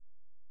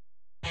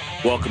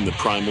Welcome to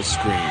Primal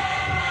Scream.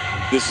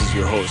 This is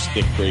your host,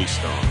 Nick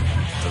Graystone.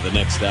 For the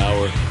next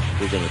hour,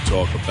 we're going to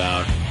talk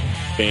about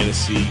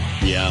fantasy,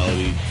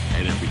 reality,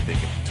 and everything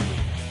in between.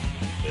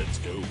 Let's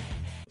go.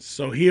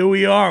 So here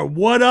we are.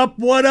 What up,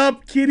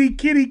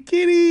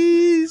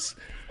 kitties?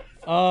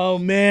 Oh,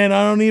 man,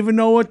 I don't even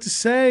know what to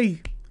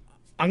say.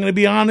 I'm going to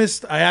be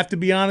honest. I have to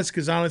be honest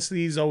because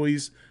honesty is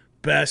always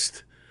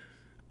best.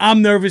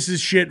 I'm nervous as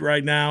shit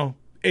right now.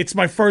 It's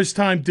my first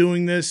time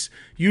doing this.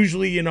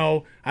 Usually,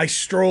 I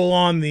stroll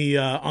on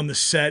the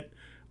set.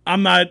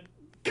 I'm not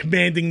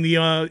commanding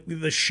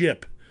the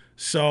ship.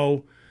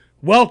 So,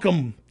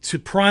 welcome to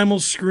Primal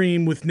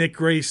Scream with Nick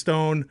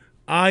Graystone.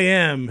 I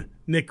am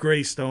Nick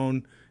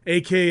Graystone,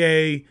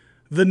 a.k.a.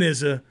 The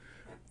Nizza.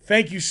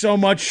 Thank you so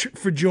much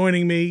for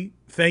joining me.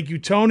 Thank you,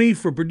 Tony,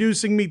 for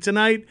producing me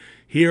tonight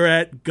here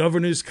at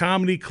Governor's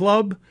Comedy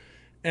Club.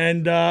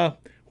 And,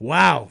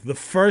 wow, the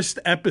first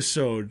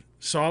episode.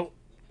 So,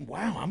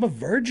 wow, I'm a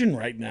virgin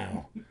right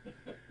now.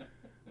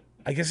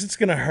 I guess it's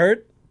going to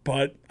hurt,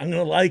 but I'm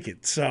going to like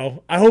it.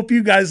 So I hope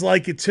you guys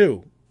like it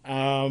too.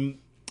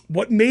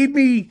 What made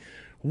me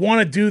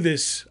want to do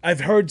this, I've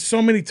heard so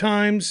many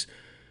times,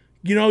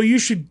 you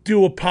should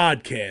do a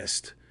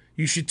podcast.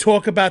 You should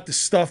talk about the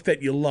stuff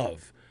that you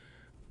love.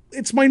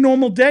 It's my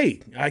normal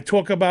day. I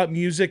talk about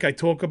music. I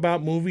talk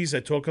about movies.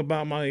 I talk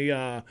about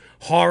my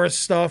horror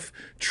stuff,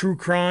 true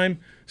crime.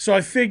 So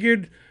I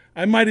figured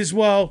I might as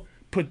well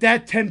put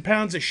that 10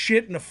 pounds of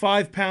shit in a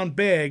 5-pound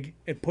bag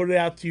and put it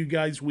out to you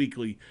guys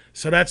weekly.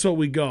 So that's what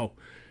we go.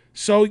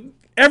 So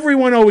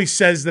everyone always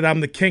says that I'm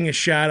the king of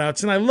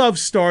shout-outs, and I love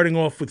starting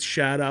off with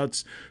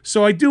shout-outs.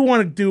 So I do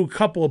want to do a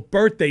couple of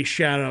birthday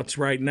shout-outs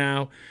right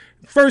now.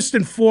 First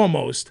and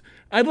foremost,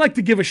 I'd like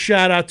to give a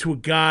shout-out to a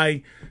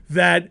guy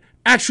that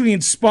actually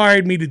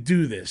inspired me to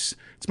do this.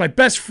 It's my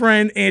best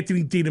friend,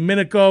 Anthony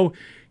DiDomenico.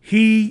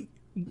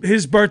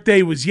 His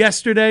birthday was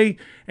yesterday,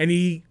 and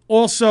he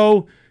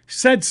also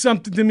said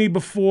something to me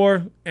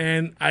before,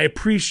 and I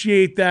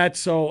appreciate that.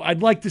 So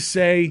I'd like to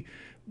say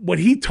what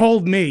he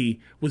told me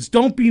was,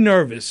 don't be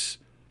nervous.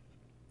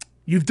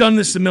 You've done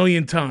this a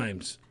million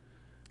times.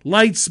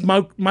 Lights,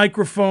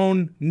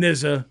 microphone,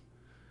 Nizza.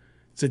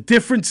 It's a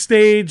different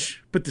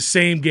stage, but the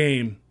same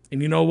game.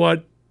 And you know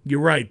what? You're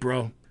right,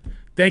 bro.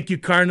 Thank you,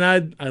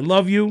 Carnad. I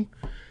love you.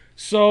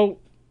 So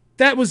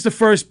that was the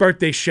first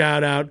birthday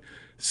shout out.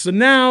 So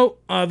now,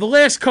 the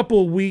last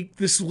couple of weeks,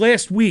 this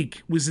last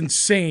week was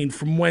insane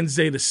from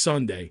Wednesday to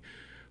Sunday.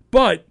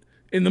 But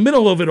in the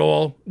middle of it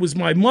all was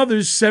my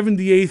mother's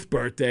 78th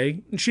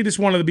birthday, and she just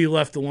wanted to be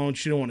left alone.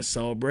 She didn't want to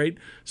celebrate.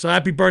 So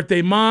happy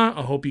birthday, Ma.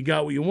 I hope you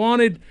got what you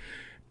wanted.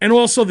 And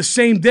also the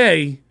same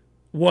day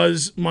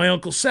was my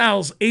Uncle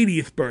Sal's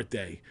 80th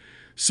birthday.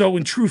 So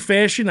in true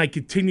fashion, I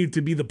continued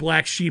to be the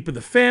black sheep of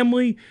the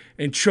family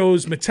and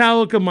chose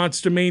Metallica,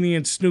 MonsterMania,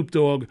 and Snoop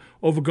Dogg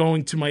over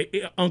going to my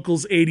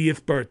uncle's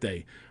 80th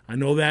birthday. I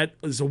know that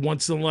is a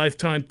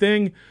once-in-a-lifetime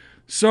thing.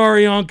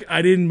 Sorry, Unc,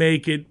 I didn't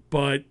make it,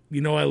 but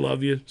I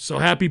love you. So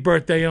happy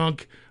birthday,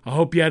 Unc. I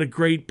hope you had a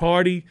great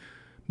party.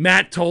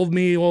 Matt told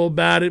me all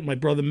about it, my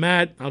brother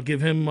Matt. I'll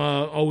give him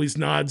always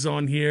nods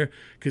on here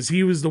because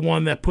he was the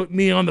one that put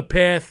me on the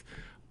path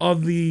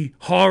of the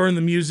horror and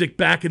the music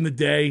back in the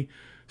day.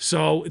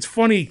 So it's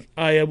funny,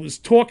 I was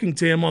talking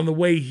to him on the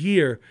way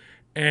here,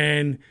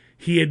 and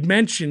he had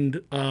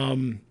mentioned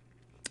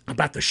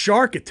about the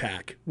shark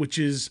attack, which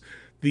is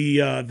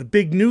the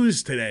big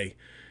news today.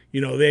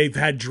 They've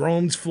had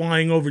drones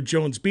flying over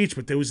Jones Beach,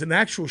 but there was an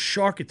actual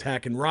shark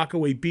attack in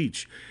Rockaway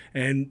Beach.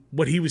 And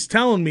what he was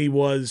telling me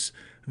was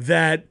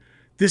that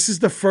this is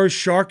the first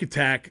shark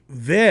attack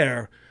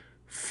there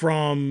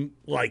from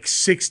like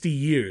 60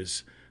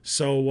 years.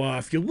 So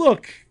if you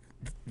look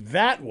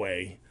that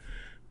way,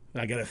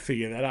 I got to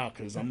figure that out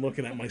because I'm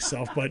looking at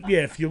myself. But,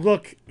 yeah, if you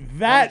look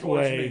that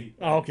way.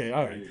 Oh, okay,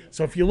 all right.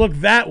 So if you look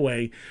that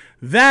way,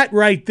 that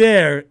right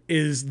there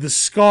is the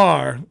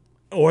scar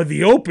or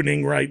the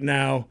opening right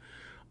now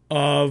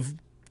of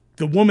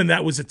the woman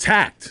that was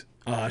attacked.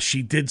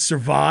 She did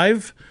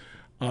survive.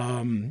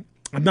 I'm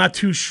not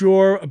too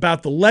sure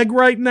about the leg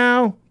right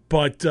now,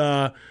 but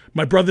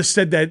my brother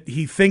said that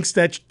he thinks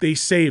that they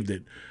saved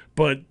it.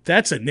 But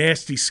that's a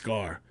nasty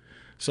scar.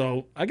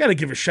 So I got to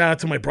give a shout out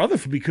to my brother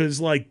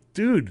because,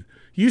 dude,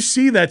 you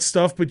see that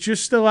stuff, but you're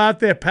still out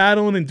there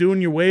paddling and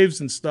doing your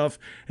waves and stuff.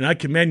 And I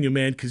commend you,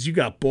 man, because you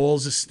got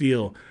balls of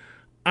steel.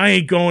 I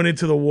ain't going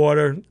into the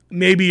water,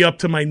 maybe up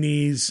to my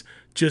knees,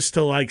 just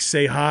to,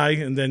 say hi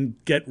and then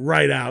get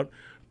right out.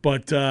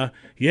 But,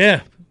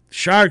 yeah,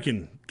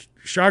 sharking.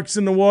 Shark's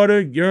in the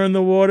water. You're in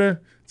the water.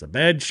 It's a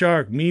bad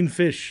shark. Mean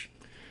fish.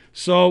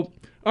 So,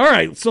 all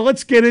right, so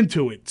let's get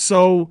into it.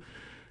 So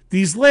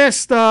these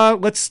last,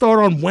 let's start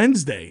on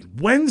Wednesday.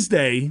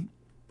 Wednesday,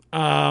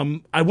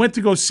 I went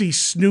to go see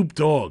Snoop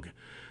Dogg.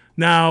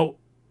 Now,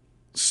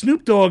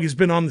 Snoop Dogg has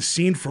been on the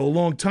scene for a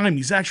long time.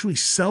 He's actually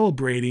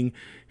celebrating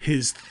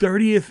his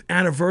 30th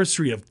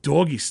anniversary of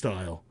Doggy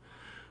Style,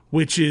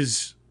 which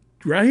is,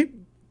 right?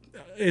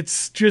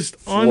 It's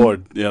just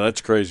Lord, yeah, that's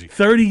crazy.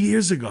 30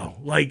 years ago.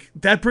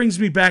 That brings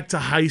me back to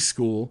high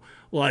school.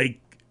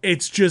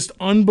 It's just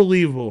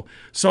unbelievable.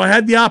 So I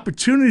had the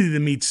opportunity to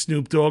meet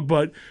Snoop Dogg,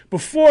 but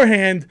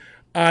beforehand,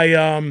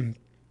 I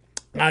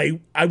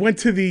went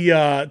to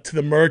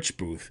the merch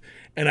booth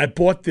and I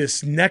bought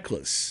this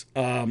necklace.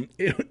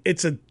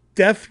 It's a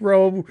Death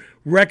Row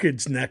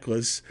Records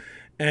necklace,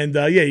 and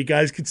you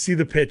guys can see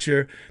the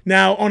picture.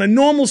 Now, on a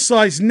normal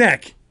size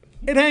neck,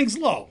 it hangs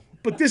low,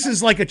 but this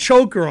is like a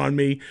choker on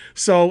me.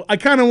 So I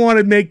kind of want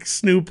to make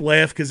Snoop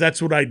laugh because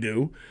that's what I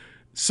do.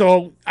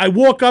 So I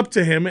walk up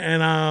to him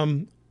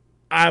and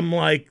I'm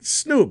like,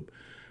 Snoop,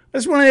 I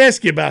just want to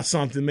ask you about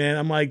something, man.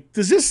 I'm like,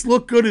 does this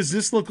look good? Does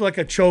this look like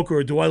a choker,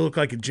 or do I look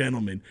like a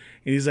gentleman?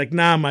 And he's like,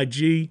 nah, my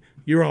G,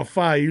 you're on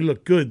fire. You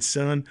look good,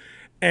 son.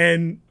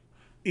 And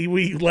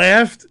we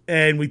laughed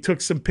and we took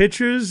some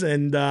pictures,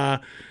 and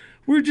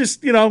we were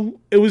just,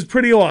 it was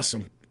pretty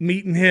awesome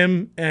meeting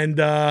him. And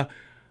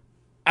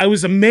I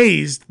was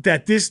amazed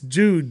that this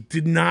dude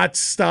did not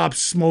stop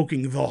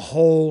smoking the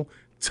whole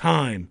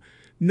time.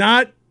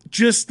 Not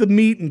just the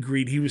meet and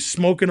greet. He was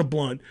smoking a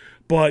blunt,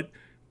 but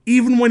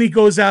even when he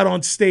goes out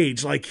on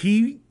stage, like,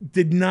 he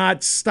did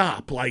not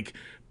stop. Like,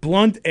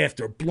 blunt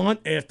after blunt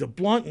after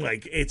blunt.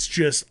 Like, it's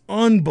just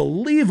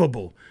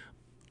unbelievable.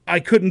 I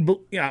couldn't,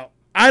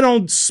 I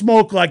don't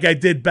smoke like I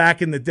did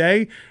back in the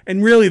day.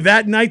 And really,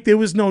 that night, there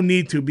was no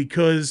need to,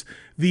 because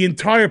the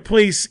entire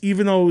place,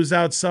 even though it was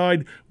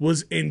outside,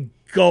 was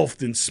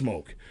engulfed in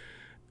smoke.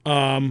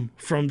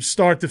 From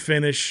start to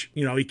finish.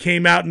 He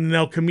came out in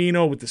El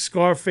Camino with the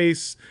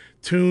Scarface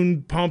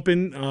tune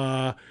pumping,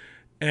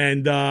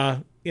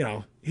 and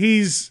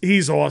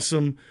he's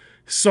awesome.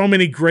 So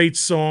many great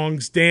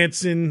songs,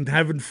 dancing,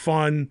 having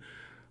fun.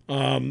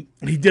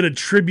 He did a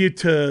tribute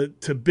to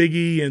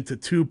Biggie and to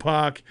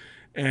Tupac,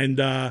 and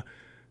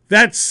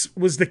that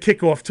was the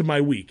kickoff to my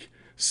week.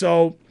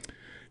 So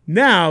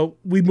now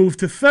we move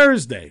to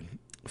Thursday.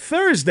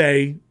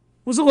 Thursday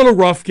was a little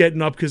rough getting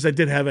up because I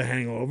did have a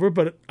hangover,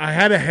 but I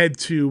had to head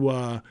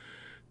to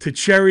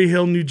Cherry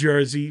Hill, New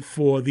Jersey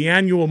for the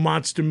annual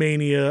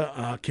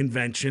MonsterMania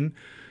convention.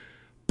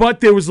 But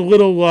there was a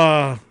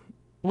little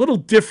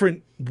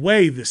different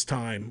way this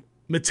time.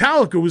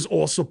 Metallica was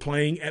also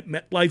playing at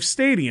MetLife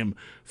Stadium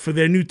for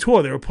their new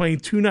tour. They were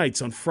playing 2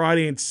 nights, on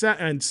Friday and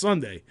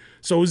Sunday.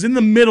 So it was in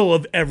the middle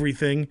of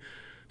everything.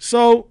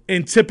 So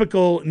in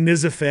typical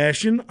NZA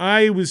fashion,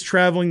 I was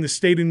traveling the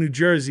state of New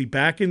Jersey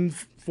back and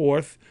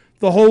forth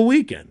the whole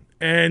weekend.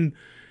 And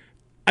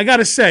I got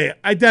to say,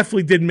 I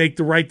definitely did make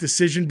the right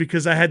decision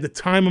because I had the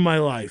time of my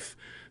life.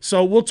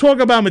 So we'll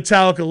talk about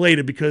Metallica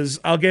later, because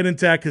I'll get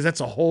into that, because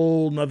that's a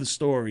whole nother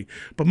story.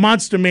 But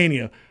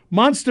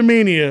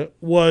MonsterMania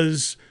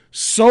was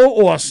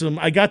so awesome.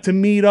 I got to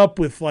meet up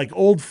with like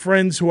old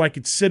friends who I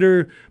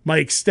consider my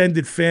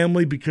extended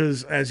family,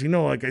 because, as you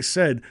know, like I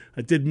said,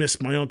 I did miss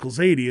my uncle's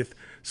 80th.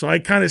 So I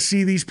kind of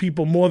see these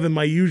people more than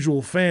my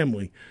usual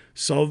family.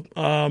 So,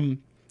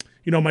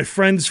 my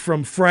friends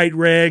from Fright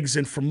Rags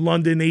and from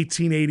London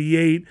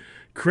 1888,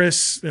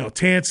 Chris,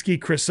 Tansky,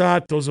 Chris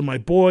Ott, those are my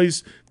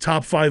boys.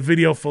 Top 5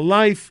 Video for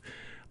Life.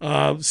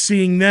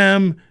 Seeing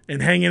them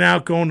and hanging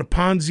out, going to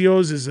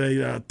Ponzio's is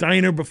a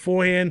diner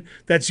beforehand.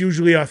 That's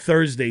usually our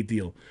Thursday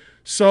deal.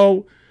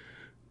 So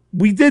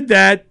we did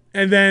that.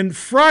 And then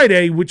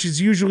Friday, which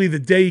is usually the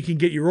day you can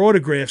get your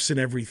autographs and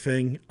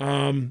everything,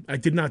 I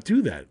did not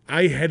do that.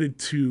 I headed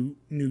to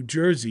New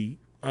Jersey,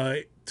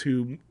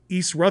 to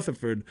East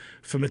Rutherford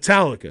for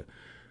Metallica.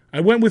 I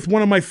went with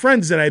one of my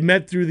friends that I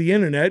met through the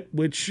internet,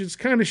 which is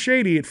kind of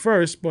shady at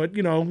first, but,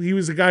 he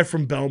was a guy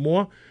from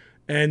Belmore,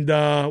 and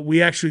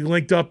we actually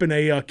linked up in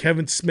a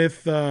Kevin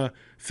Smith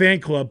fan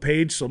club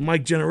page. So,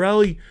 Mike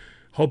Generelli,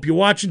 hope you're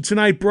watching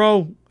tonight,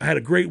 bro. I had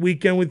a great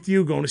weekend with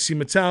you, going to see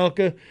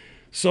Metallica.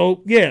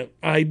 So, yeah,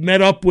 I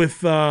met up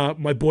with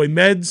my boy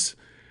Meds,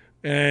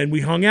 and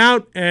we hung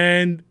out,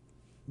 and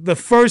the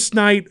first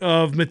night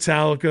of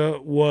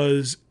Metallica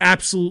was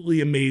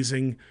absolutely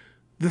amazing.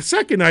 The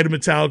second night of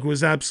Metallica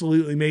was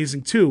absolutely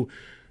amazing, too.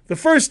 The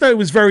first night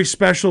was very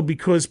special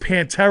because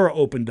Pantera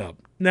opened up.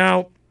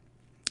 Now,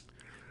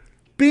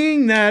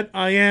 being that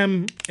I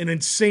am an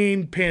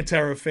insane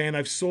Pantera fan,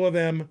 I saw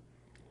them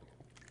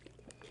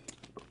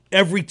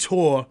every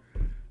tour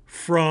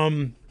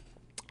from,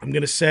 I'm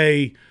going to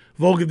say,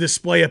 Vulgar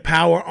Display of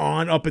Power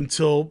on up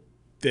until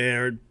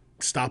they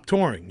stopped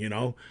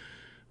touring,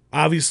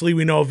 Obviously,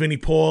 we know Vinnie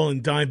Paul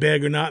and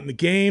Dimebag are not in the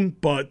game,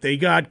 but they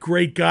got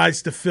great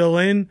guys to fill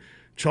in.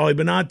 Charlie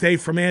Benante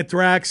from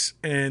Anthrax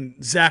and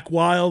Zakk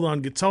Wylde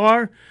on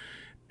guitar.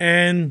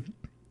 And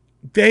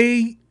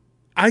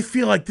I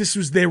feel like this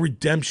was their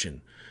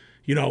redemption.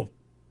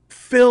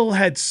 Phil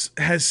has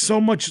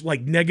so much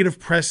like negative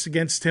press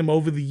against him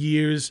over the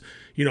years.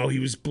 He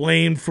was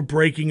blamed for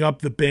breaking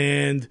up the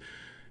band.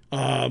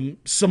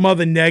 Some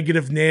other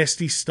negative,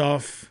 nasty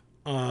stuff.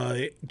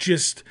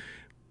 Just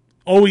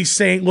always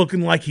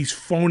looking like he's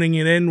phoning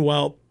it in.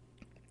 Well,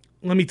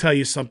 let me tell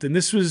you something.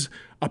 This was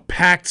a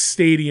packed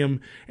stadium,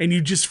 and you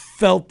just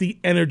felt the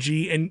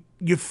energy, and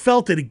you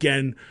felt it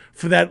again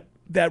for that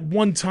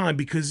one time,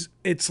 because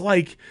it's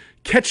like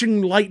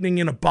catching lightning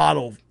in a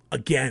bottle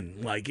again.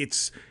 Like,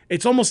 it's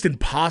almost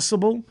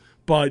impossible,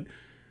 but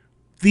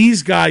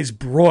these guys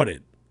brought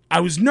it. I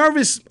was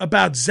nervous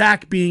about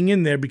Zach being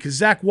in there because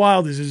Zach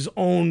Wilde is his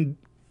own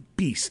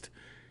beast,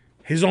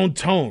 his own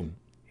tone.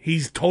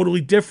 He's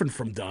totally different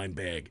from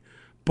Dimebag,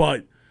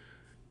 but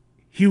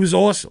he was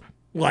awesome.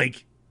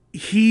 Like,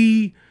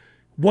 he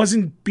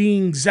wasn't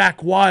being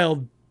Zach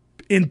Wilde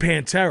in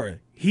Pantera.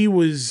 He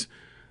was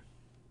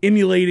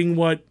emulating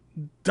what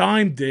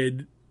Dime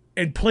did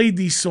and played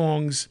these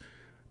songs.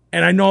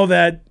 And I know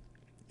that,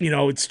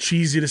 it's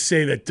cheesy to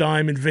say that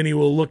Dime and Vinny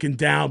were looking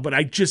down, but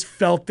I just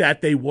felt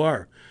that they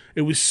were.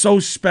 It was so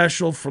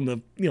special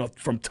from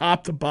from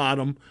top to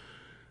bottom.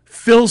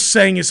 Phil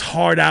sang his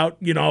heart out.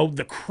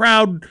 The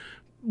crowd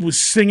was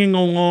singing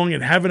along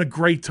and having a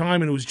great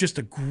time, and it was just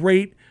a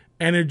great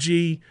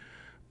energy.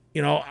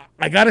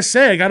 I got to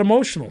say, I got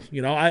emotional.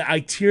 I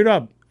teared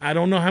up. I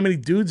don't know how many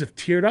dudes have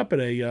teared up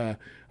at a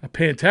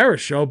Pantera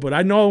show, but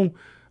I know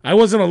I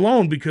wasn't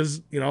alone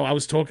because, I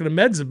was talking to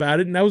Meds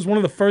about it, and that was one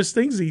of the first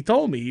things he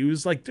told me. He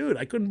was like, dude,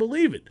 I couldn't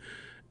believe it.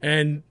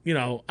 And,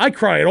 I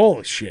cry at all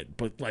this shit,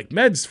 but like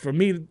Meds, for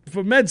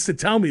Meds to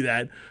tell me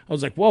that, I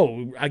was like,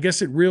 whoa, I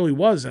guess it really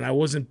was, and I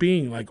wasn't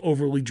being like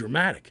overly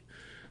dramatic.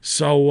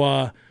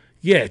 So,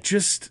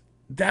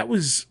 it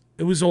was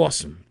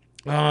awesome.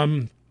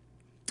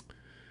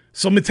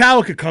 So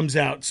Metallica comes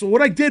out. So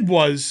what I did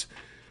was,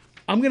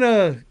 I'm going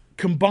to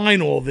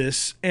combine all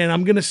this, and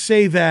I'm going to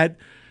say that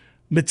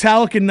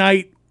Metallica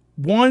Night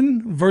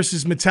 1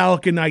 versus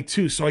Metallica Night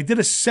 2. So I did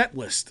a set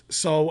list.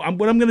 So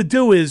what I'm going to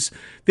do is,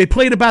 they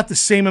played about the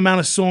same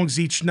amount of songs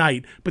each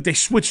night, but they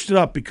switched it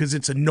up because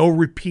it's a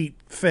no-repeat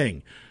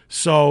thing.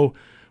 So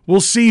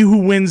we'll see who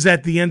wins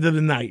at the end of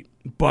the night.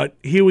 But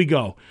here we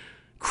go.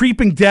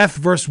 Creeping Death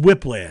versus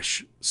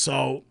Whiplash.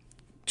 So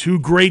 2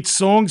 great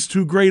songs,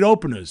 2 great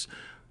openers.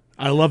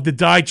 I love the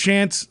Die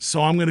chants,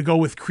 so I'm going to go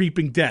with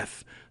Creeping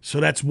Death. So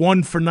that's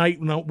 1 for night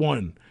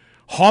 1.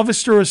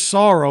 Harvester of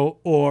Sorrow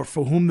or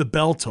For Whom the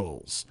Bell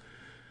Tolls.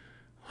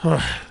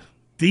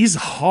 These are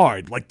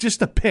hard. Like, just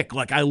to pick.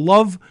 Like, I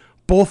love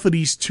both of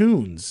these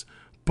tunes,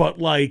 but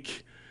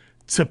like,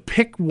 to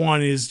pick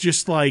one is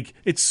just like,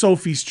 it's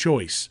Sophie's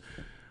choice.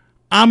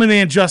 I'm an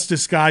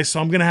Injustice guy, so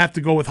I'm going to have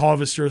to go with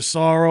Harvester of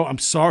Sorrow. I'm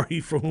sorry,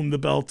 For Whom the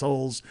Bell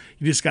Tolls.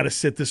 You just got to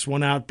sit this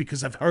one out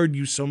because I've heard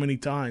you so many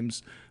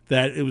times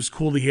that it was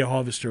cool to hear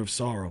Harvester of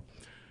Sorrow.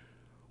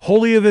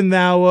 Holier Than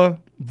Thou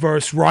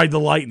versus Ride the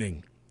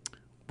Lightning,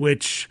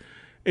 which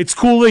it's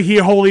cool to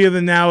hear Holier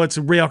Than Thou. It's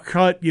a rare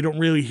cut. You don't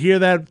really hear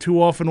that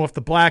too often off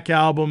the Black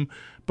Album,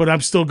 but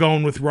I'm still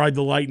going with Ride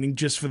the Lightning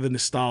just for the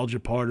nostalgia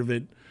part of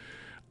it.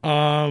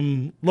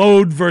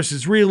 Load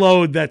versus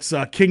Reload. That's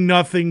King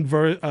Nothing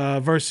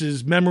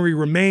versus Memory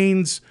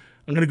Remains.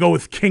 I'm going to go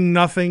with King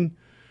Nothing.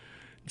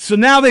 So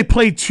now they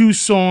play 2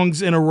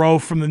 songs in a row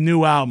from the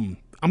new album.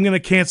 I'm going to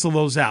cancel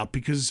those out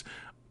because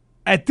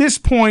at this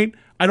point,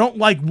 I don't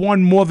like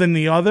one more than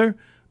the other.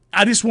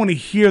 I just want to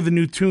hear the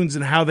new tunes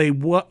and how they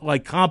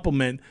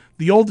complement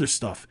the older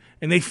stuff.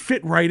 And they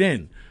fit right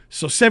in.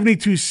 So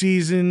 72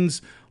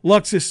 Seasons,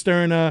 Lux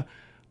Eterna,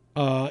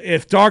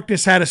 If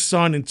Darkness Had a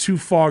Sun, and Too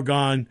Far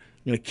Gone. I'm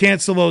going to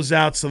cancel those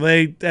out, so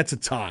that's a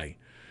tie.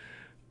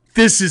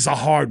 This is a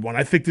hard one.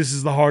 I think this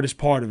is the hardest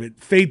part of it.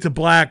 Fade to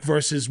Black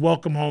versus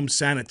Welcome Home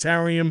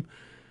Sanitarium.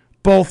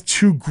 Both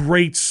 2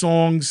 great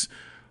songs.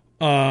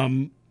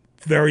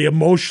 Very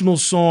emotional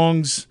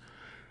songs.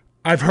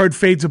 I've heard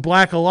Fade to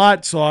Black a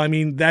lot, so I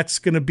mean, that's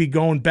going to be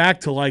going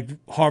back to like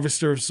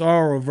Harvester of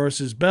Sorrow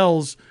versus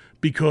Bells,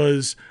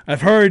 because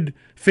I've heard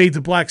Fade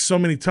to Black so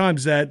many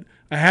times that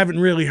I haven't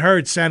really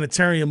heard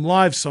Sanitarium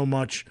live so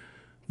much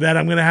that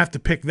I'm going to have to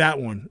pick that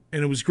one.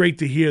 And it was great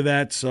to hear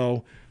that,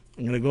 so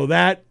I'm going to go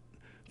that.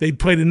 They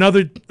played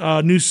another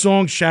new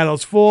song,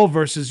 Shadows Fall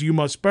versus You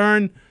Must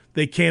Burn.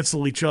 They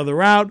cancel each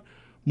other out.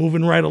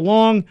 Moving right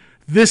along.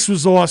 This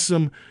was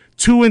awesome.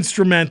 2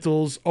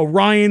 instrumentals,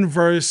 Orion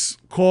versus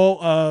Call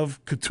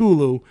of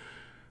Cthulhu.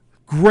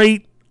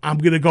 Great. I'm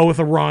going to go with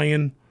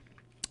Orion.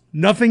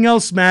 Nothing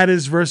Else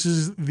Matters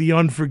versus The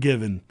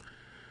Unforgiven.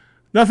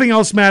 Nothing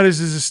Else Matters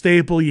is a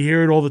staple. You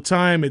hear it all the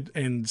time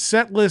in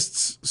set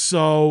lists.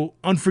 So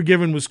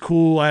Unforgiven was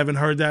cool. I haven't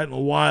heard that in a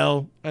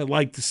while. I'd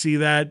like to see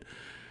that.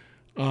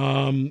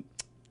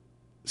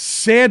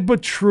 Sad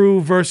But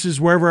True versus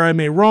Wherever I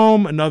May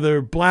Roam.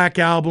 Another Black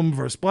Album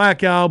versus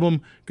Black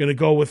Album. Going to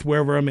go with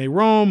Wherever I May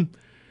Roam.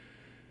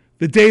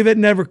 The Day That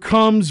Never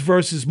Comes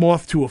versus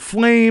Moth to a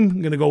Flame.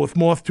 I'm going to go with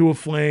Moth to a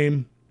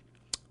Flame.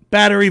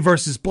 Battery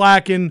versus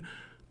Blacken.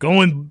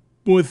 Going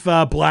with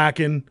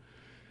Blacken.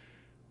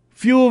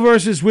 Fuel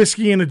versus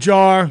Whiskey in a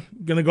Jar.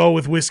 I'm going to go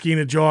with Whiskey in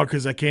a Jar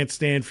because I can't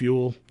stand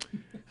Fuel.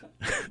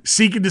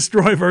 Seek and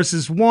Destroy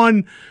versus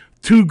One.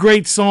 2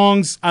 great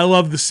songs. I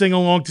love the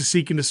sing-along to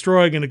Seek and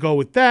Destroy. I'm going to go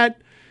with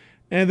that.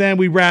 And then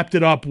we wrapped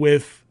it up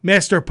with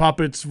Master of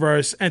Puppets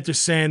versus Enter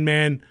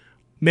Sandman.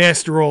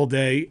 Master all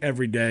day,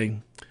 every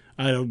day.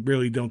 I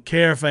really don't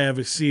care if I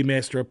ever see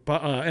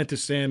Enter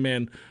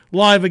Sandman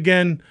live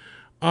again.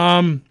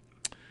 The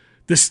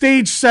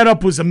stage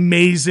setup was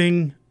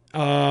amazing.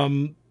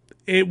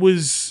 It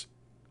was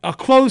a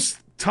close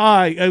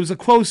tie. It was a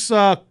close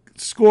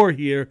score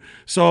here.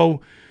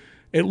 So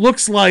it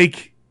looks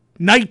like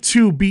night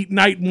 2 beat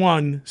night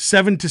 1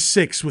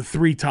 7-6 with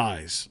 3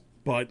 ties.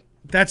 But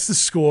that's the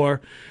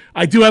score.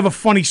 I do have a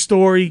funny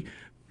story.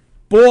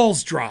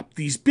 Balls dropped.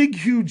 These big,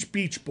 huge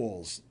beach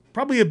balls.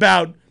 Probably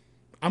about,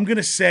 I'm going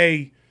to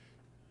say,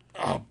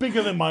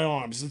 bigger than my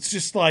arms. It's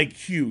just like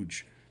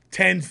huge.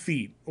 10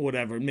 feet or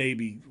whatever,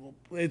 maybe.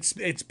 It's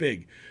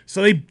big.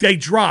 So they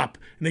drop,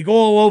 and they go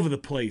all over the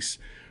place.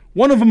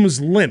 One of them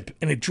was limp,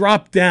 and it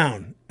dropped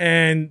down.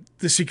 And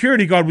the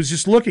security guard was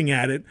just looking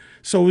at it.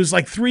 So it was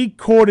like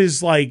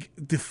 3/4 like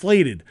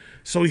deflated.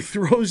 So he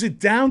throws it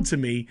down to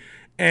me.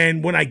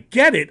 And when I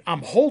get it,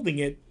 I'm holding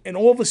it. And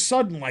all of a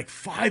sudden, like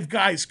 5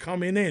 guys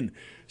coming in.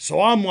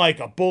 So I'm like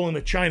a bull in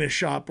a china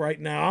shop right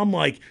now. I'm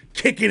like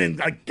kicking and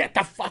like, get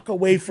the fuck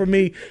away from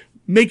me.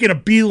 Making a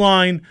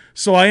beeline.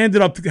 So I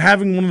ended up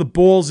having one of the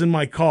balls in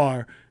my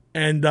car.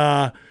 And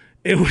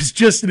it was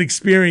just an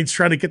experience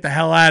trying to get the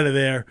hell out of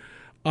there.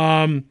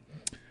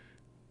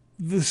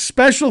 The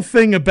special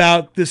thing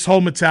about this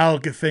whole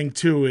Metallica thing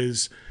too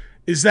is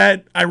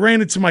that I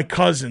ran into my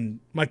cousin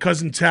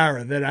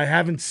Tara, that I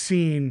haven't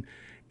seen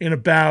in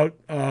about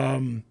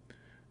 10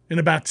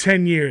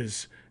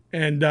 years,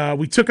 and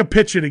we took a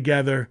picture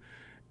together,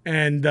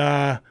 and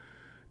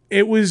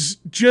it was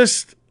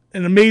just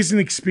an amazing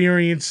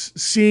experience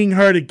seeing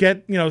her, to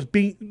get,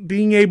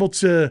 being able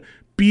to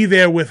be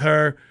there with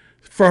her,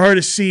 for her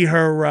to see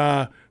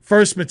her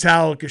first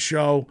Metallica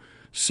show.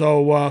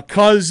 So,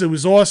 cuz, it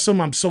was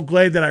awesome. I'm so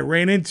glad that I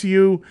ran into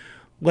you.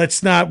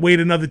 Let's not wait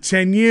another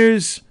 10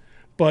 years,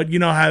 but you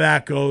know how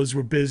that goes.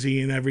 We're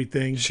busy and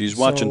everything. She's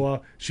watching.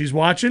 So, she's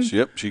watching?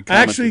 Yep, she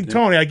commented. Actually,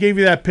 Tony, I gave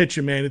you that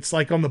picture, man. It's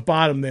like on the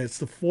bottom there. It's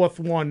the 4th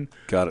one.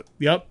 Got it.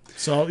 Yep.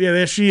 So, yeah,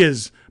 there she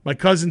is. My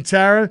cousin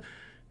Tara.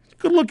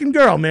 Good-looking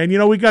girl, man.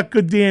 We got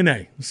good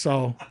DNA.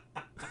 So,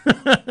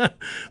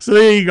 so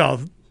there you go.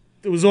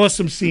 It was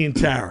awesome seeing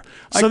Tara.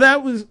 So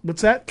that was,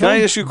 what's that? Can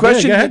I ask you a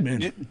question? Yeah, go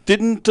ahead, man.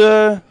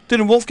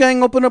 Didn't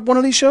Wolfgang open up one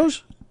of these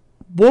shows?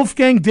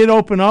 Wolfgang did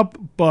open up,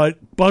 but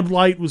Bud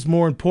Light was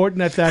more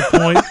important at that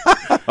point.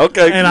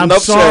 Okay, and I'm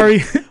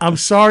sorry, I'm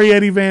sorry,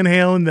 Eddie Van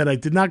Halen, that I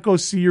did not go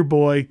see your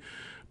boy,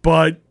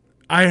 but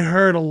I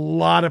heard a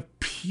lot of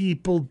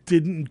people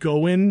didn't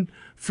go in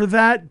for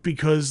that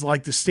because,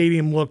 like, the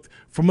stadium looked,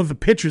 from the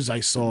pictures I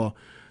saw,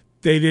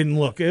 they didn't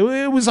look.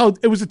 It was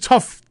a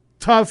tough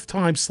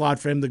time slot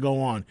for him to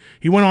go on.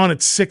 He went on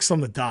at 6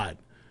 on the dot.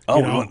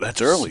 Oh,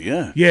 that's early,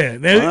 yeah. Yeah,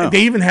 they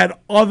even had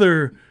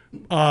other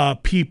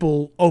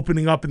people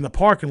opening up in the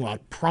parking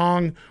lot.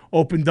 Prong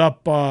opened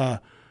up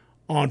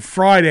on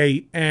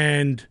Friday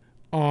and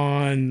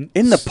on...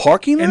 In the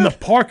parking lot? In the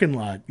parking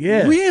lot,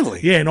 yeah. Really?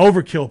 Yeah, and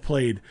Overkill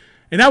played.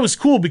 And that was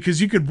cool because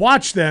you could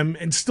watch them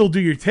and still do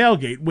your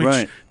tailgate,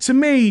 which to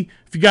me,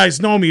 if you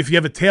guys know me, if you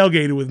ever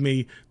tailgated with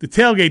me, the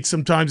tailgate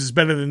sometimes is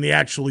better than the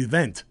actual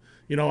event.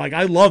 Like,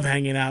 I love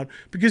hanging out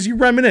because you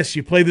reminisce.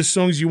 You play the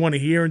songs you want to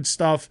hear and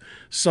stuff.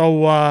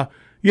 So,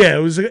 yeah,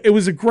 it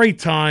was a great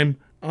time.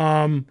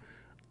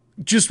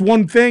 Just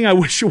one thing, I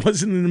wish it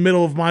wasn't in the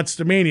middle of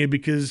MonsterMania,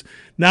 because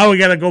now we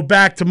got to go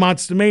back to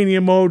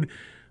MonsterMania mode.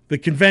 The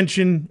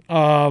convention,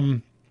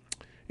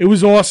 it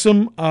was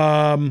awesome.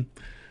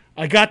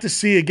 I got to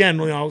see,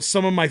 again,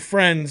 some of my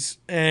friends,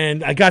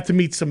 and I got to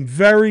meet some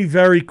very,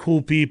 very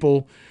cool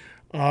people.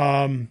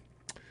 I'm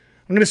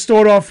going to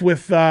start off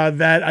with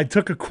that. I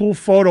took a cool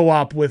photo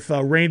op with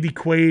Randy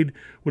Quaid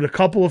with a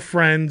couple of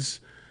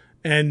friends,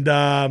 and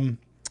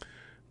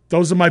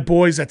those are my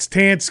boys. That's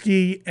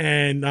Tansky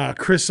and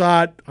Chris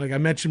Ott, like I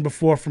mentioned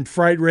before, from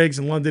Fright Rigs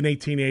in London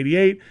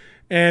 1888,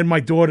 and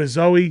my daughter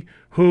Zoe,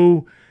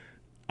 who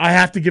I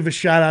have to give a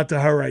shout out to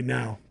her right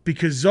now,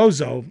 because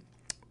Zozo,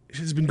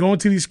 she's been going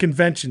to these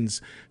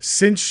conventions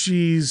since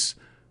she's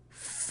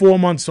 4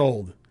 months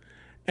old,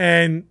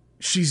 and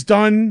she's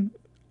done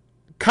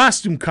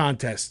costume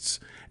contests,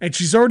 and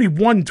she's already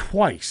won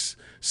twice.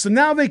 So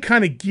now they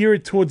kind of gear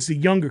it towards the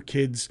younger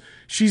kids.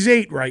 She's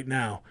 8 right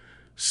now.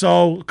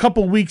 So a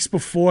couple weeks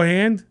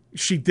beforehand,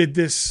 she did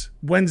this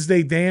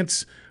Wednesday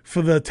dance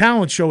for the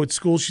talent show at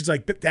school. She's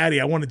like,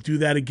 Daddy, I want to do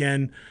that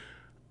again.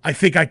 I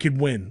think I could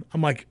win.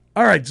 I'm like,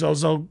 all right,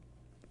 Zozo,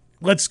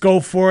 let's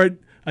go for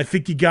it. I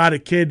think you got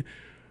it, kid.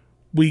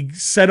 We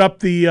set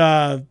up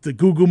the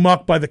Goo Goo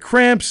Muck by the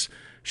Cramps.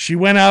 She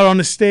went out on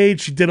the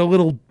stage. She did a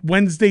little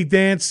Wednesday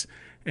dance,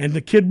 and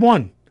the kid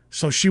won.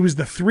 So she was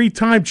the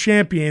 3-time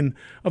champion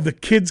of the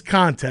kids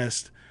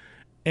contest.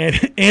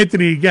 And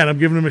Anthony, again, I'm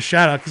giving him a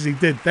shout out because he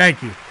did.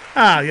 Thank you.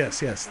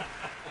 Yes.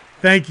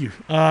 Thank you.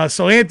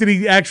 So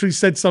Anthony actually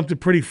said something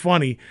pretty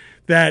funny,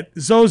 that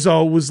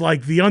Zozo was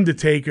like the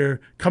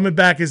Undertaker coming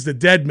back as the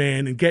dead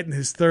man and getting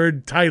his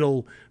 3rd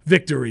title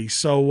victory.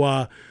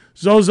 So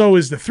Zozo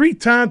is the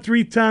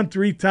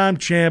 3-time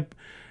champ.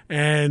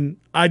 And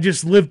I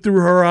just lived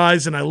through her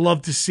eyes, and I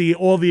love to see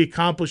all the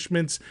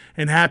accomplishments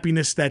and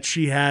happiness that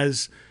she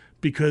has,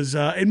 because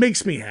it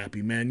makes me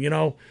happy, man.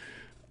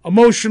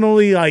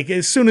 Emotionally, like,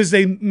 as soon as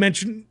they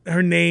mention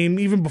her name,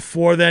 even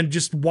before then,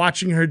 just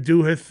watching her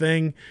do her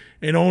thing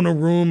and own a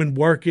room and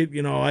work it,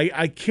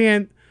 I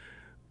can't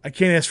I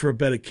can't ask for a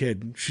better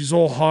kid. She's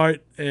all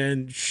heart,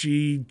 and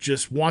she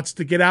just wants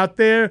to get out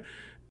there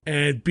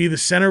and be the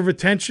center of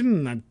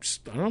attention. And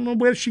I don't know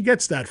where she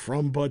gets that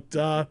from,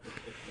 but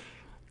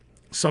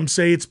some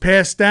say it's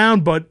passed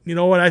down. But you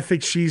know what? I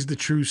think she's the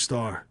true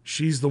star.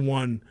 She's the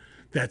one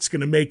that's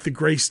going to make the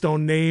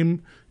Graystone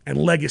name and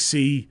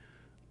legacy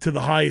to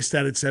the highest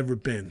that it's ever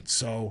been.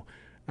 So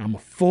I'm a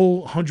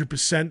full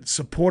 100%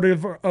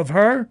 supportive of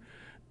her.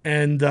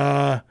 And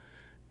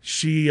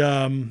she,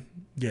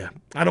 yeah,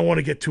 I don't want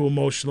to get too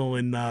emotional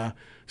and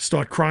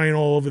start crying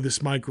all over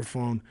this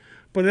microphone.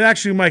 But it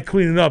actually might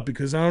clean it up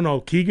because, I don't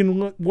know,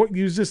 Keegan, what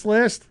used this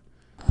last?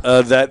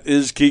 That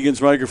is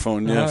Keegan's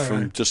microphone, yeah, All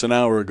from right. just an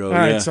hour ago. All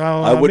right, yeah. so,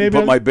 I wouldn't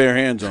maybe put my bare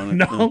hands on it.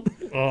 No?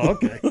 Oh,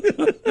 okay.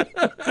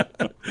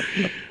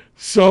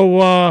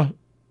 So,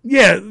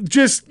 yeah,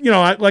 just, you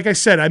know, like I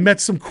said, I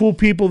met some cool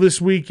people this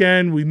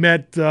weekend. We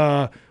met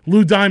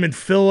Lou Diamond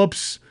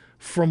Phillips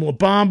from La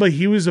Bamba.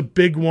 He was a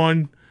big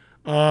one.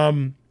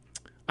 I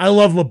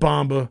love La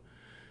Bamba.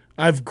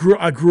 I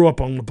grew up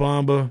on La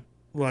Bamba.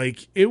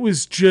 Like, it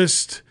was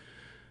just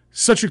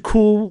such a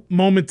cool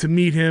moment to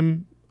meet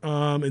him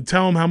and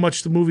tell him how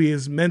much the movie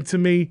has meant to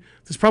me.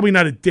 There's probably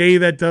not a day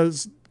that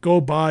does go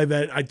by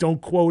that I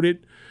don't quote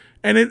it.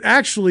 And it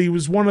actually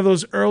was one of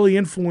those early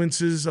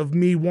influences of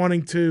me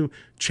wanting to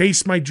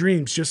chase my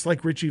dreams, just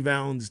like Richie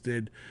Valens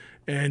did.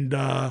 And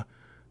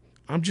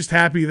I'm just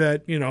happy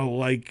that, you know,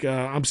 like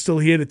I'm still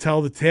here to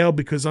tell the tale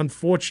because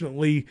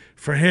unfortunately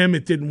for him,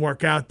 it didn't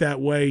work out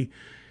that way.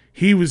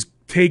 He was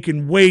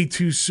taken way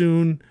too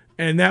soon.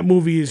 And that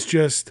movie is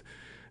just,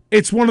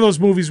 it's one of those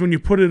movies when you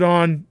put it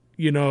on,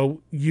 you know,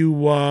 you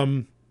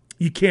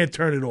can't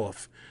turn it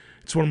off.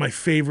 It's one of my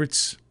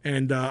favorites,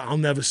 and I'll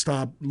never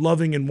stop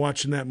loving and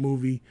watching that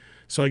movie.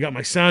 So I got my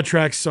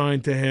soundtrack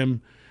signed to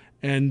him.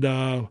 And,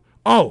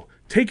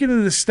 taking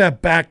it a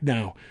step back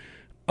now,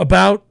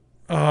 about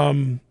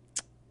Randy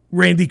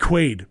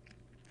Quaid.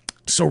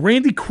 So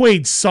Randy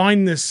Quaid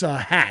signed this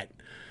hat.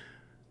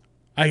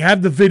 I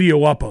have the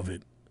video up of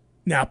it.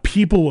 Now,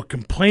 people were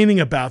complaining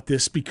about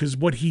this because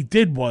what he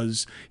did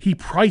was he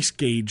price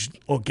gauged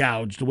or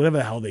gouged, or whatever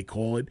the hell they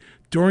call it,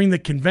 during the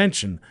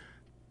convention.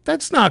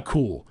 That's not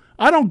cool.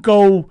 I don't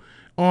go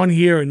on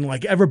here and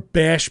like ever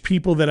bash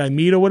people that I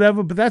meet or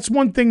whatever, but that's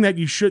one thing that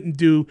you shouldn't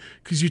do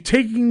because you're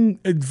taking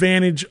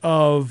advantage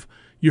of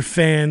your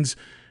fans.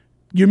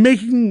 You're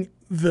making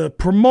the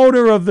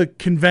promoter of the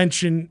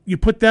convention, you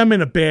put them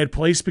in a bad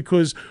place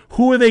because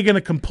who are they going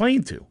to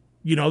complain to?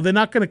 You know, they're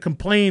not going to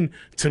complain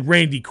to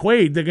Randy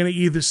Quaid. They're going to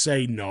either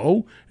say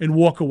no and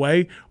walk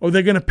away or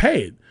they're going to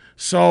pay it.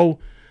 So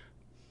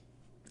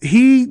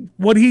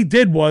what he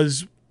did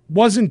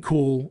wasn't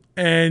cool.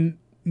 And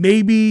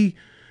maybe,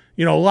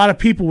 you know, a lot of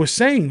people were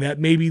saying that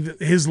maybe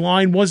his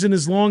line wasn't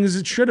as long as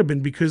it should have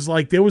been because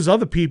like there was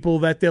other people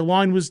that their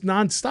line was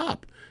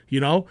nonstop. You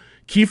know,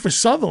 Kiefer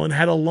Sutherland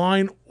had a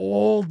line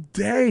all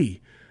day.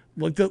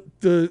 Like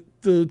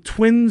the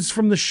twins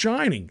from The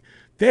Shining,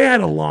 they had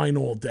a line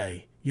all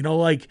day. You know,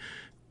 like,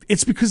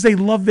 it's because they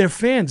love their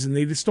fans and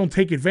they just don't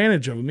take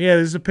advantage of them. Yeah,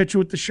 there's a picture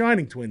with the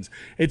Shining twins.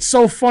 It's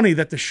so funny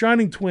that the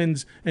Shining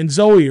twins and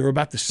Zoe are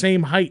about the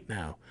same height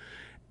now.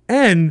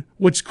 And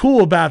what's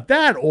cool about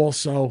that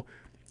also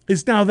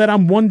is now that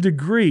I'm 1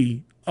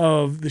 degree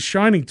of the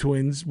Shining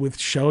twins with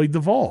Shelley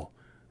Duvall.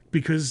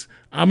 Because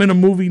I'm in a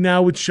movie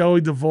now with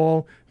Shelley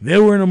Duvall. They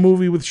were in a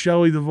movie with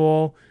Shelley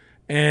Duvall.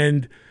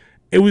 And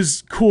it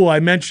was cool. I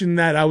mentioned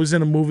that I was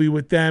in a movie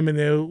with them, and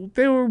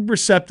they were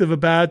receptive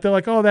about it. They're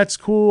like, oh, that's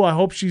cool. I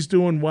hope she's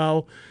doing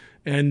well.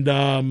 And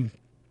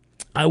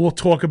I will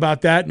talk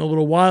about that in a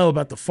little while,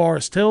 about the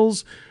Forest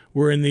Hills.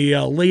 We're in the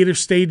later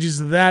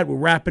stages of that. We're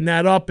wrapping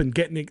that up and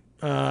getting it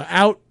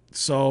out.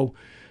 So,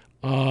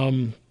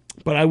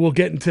 but I will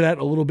get into that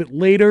a little bit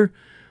later.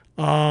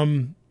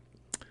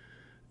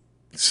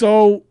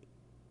 So,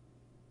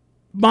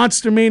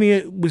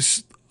 MonsterMania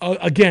was...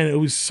 again, it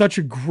was such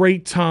a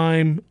great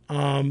time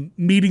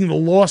meeting the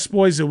Lost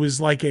Boys. It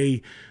was like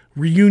a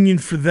reunion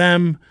for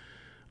them.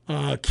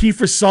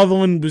 Kiefer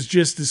Sutherland was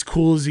just as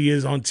cool as he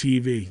is on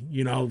TV.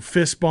 You know,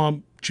 fist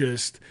bump,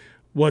 just,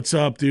 what's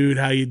up, dude?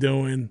 How you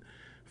doing?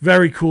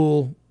 Very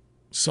cool.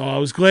 So I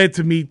was glad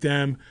to meet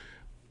them.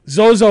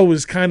 Zozo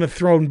was kind of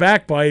thrown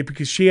back by it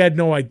because she had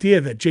no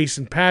idea that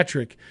Jason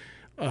Patrick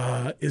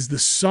is the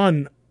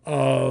son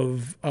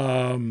of...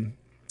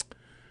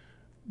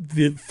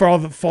 the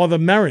Father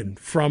Merrin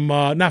from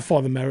not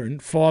Father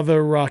Merrin,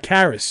 Father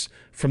Karras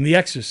from The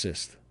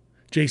Exorcist,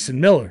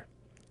 Jason Miller,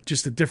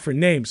 just a different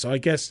name. So I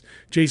guess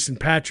Jason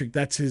Patrick,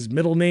 that's his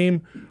middle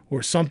name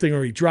or something,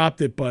 or he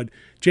dropped it. But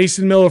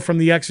Jason Miller from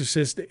The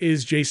Exorcist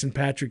is Jason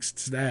Patrick's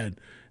dad,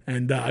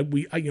 and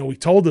we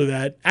told her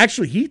that.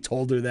 Actually, he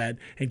told her that,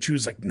 and she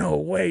was like, "No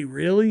way,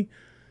 really?"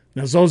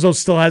 Now Zozo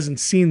still hasn't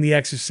seen The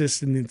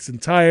Exorcist in its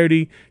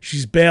entirety.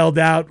 She's bailed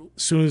out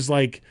as soon as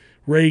like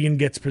Reagan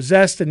gets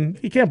possessed, and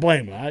you can't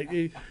blame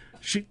her.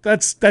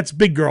 That's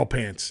big girl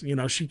pants. You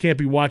know, she can't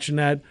be watching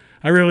that.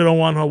 I really don't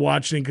want her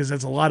watching because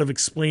that's a lot of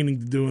explaining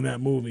to do in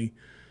that movie,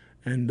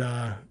 and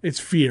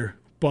it's fear.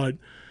 But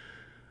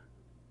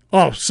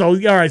Oh, so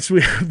all right. So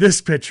we have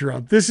this picture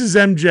up. This is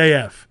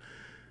MJF.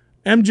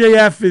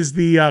 MJF is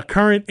the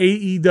current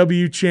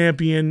AEW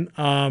champion.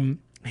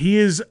 He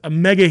is a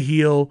mega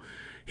heel.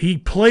 He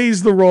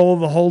plays the role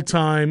the whole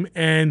time,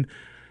 and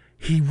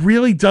he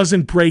really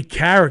doesn't break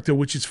character,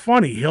 which is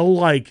funny. He'll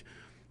like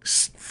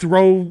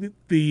throw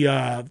the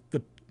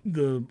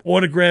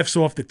autographs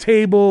off the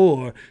table,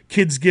 or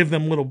kids give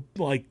them little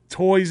like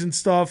toys and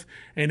stuff,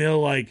 and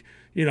he'll like,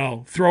 you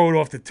know, throw it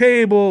off the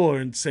table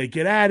and say,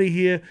 get out of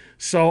here.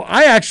 So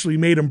I actually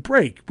made him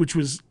break, which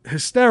was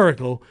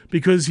hysterical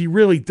because he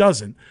really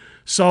doesn't.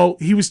 So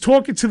he was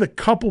talking to the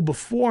couple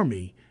before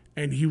me,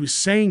 and he was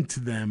saying to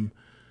them,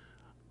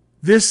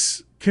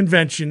 this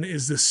convention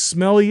is the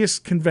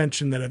smelliest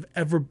convention that I've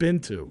ever been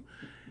to.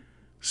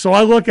 So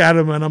I look at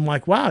him and I'm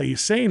like, wow, you're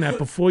saying that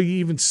before you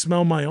even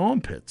smell my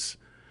armpits.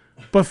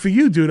 But for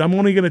you, dude, I'm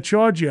only going to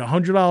charge you a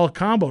 $100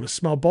 combo to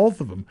smell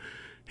both of them.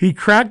 He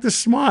cracked a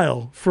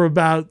smile for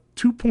about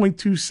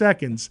 2.2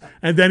 seconds,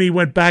 and then he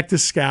went back to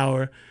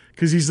scour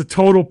because he's a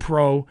total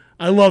pro.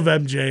 I love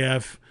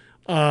MJF.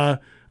 I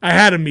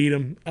had to meet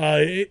him.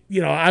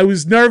 I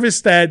was nervous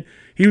that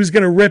he was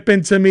going to rip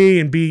into me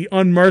and be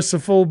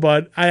unmerciful,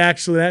 but I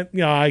actually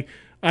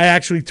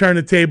turned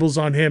the tables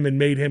on him and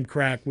made him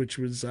crack, which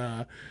was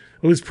it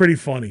was pretty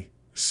funny.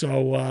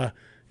 So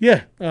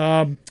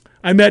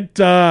I met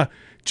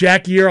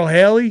Jackie Earl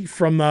Haley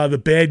from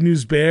the Bad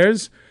News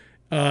Bears.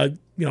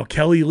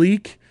 Kelly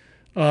Leak.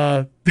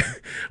 When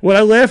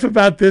I laugh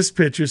about this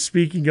picture,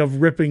 speaking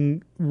of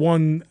ripping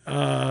one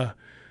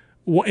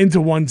into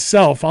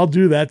oneself, I'll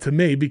do that to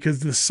me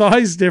because the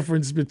size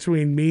difference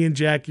between me and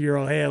Jackie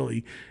Earl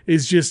Haley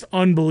is just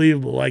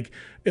unbelievable. Like,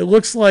 it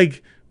looks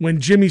like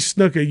when Jimmy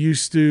Snuka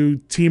used to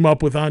team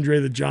up with Andre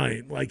the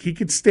Giant. Like, he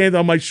could stand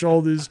on my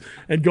shoulders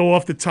and go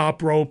off the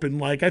top rope, and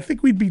like, I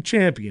think we'd be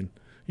champion,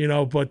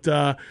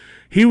 but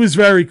he was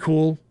very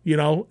cool,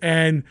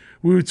 and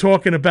we were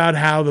talking about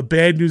how the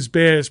Bad News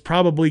Bears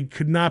probably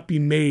could not be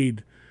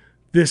made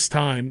this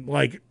time.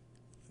 Like,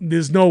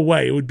 there's no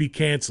way it would be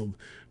canceled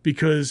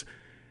because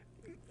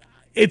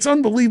it's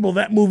unbelievable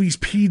that movie's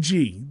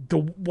PG.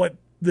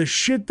 The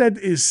shit that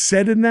is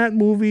said in that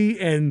movie,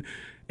 and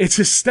it's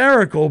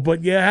hysterical,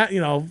 but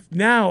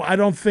now I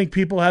don't think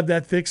people have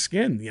that thick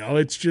skin.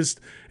 It's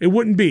just, it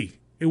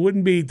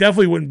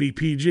definitely wouldn't be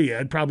PG.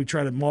 I'd probably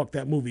try to mark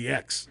that movie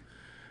X.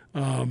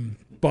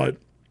 But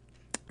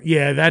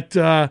yeah,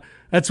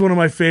 that's one of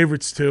my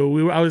favorites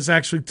too. I was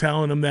actually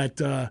telling him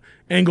that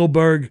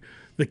Engelberg,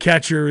 the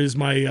catcher, is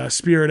my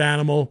spirit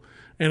animal,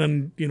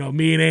 and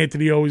me and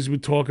Anthony always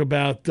would talk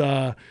about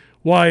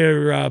why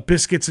are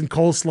biscuits and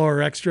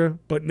coleslaw extra,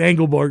 but in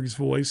Engelberg's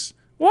voice,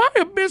 why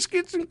are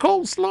biscuits and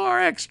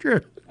coleslaw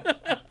extra?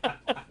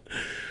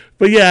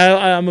 But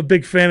yeah, I'm a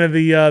big fan of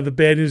the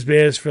Bad News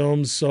Bears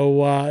films,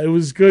 so it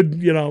was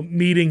good,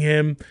 meeting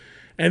him.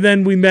 And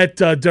then we met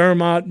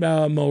Dermot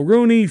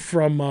Mulrooney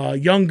from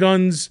Young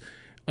Guns.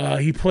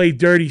 He played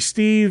Dirty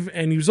Steve,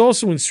 and he was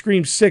also in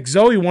Scream 6.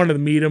 Zoe wanted to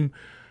meet him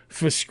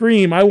for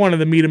Scream. I wanted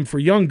to meet him for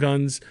Young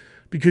Guns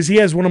because he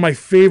has one of my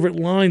favorite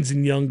lines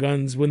in Young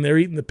Guns when they're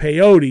eating the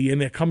peyote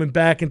and they're coming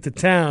back into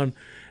town.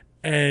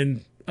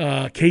 And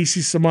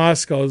Casey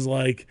Samasco is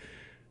like,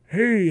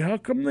 hey, how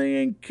come they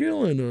ain't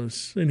killing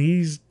us? And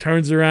he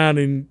turns around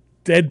in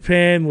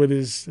deadpan with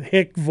his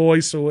hick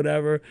voice or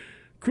whatever.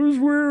 'Cause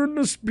we're in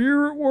the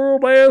spirit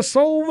world,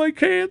 asshole, they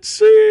can't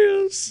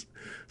see us.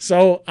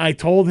 So I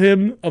told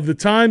him of the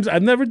times,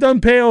 I've never done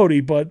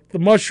peyote, but the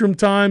mushroom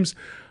times,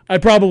 I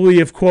probably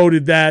have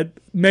quoted that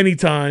many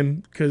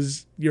times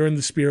because you're in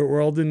the spirit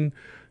world and,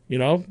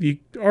 you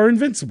are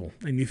invincible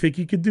and you think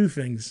you could do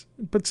things.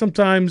 But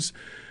sometimes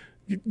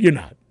you're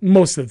not.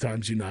 Most of the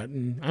times you're not.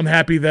 And I'm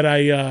happy that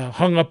I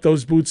hung up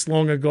those boots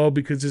long ago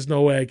because there's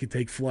no way I could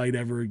take flight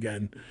ever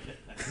again.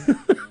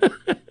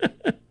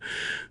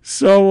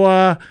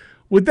 So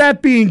with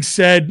that being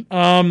said,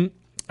 I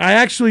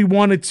actually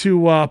wanted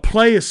to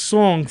play a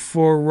song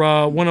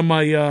for one of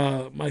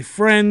my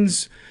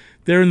friends.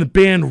 They're in the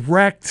band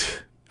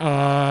Wrecked.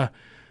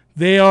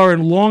 They are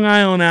in Long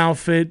Island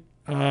outfit.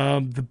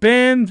 The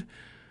band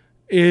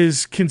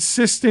is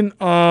consistent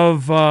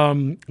of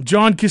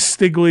John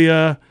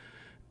Castiglia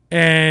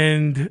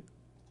and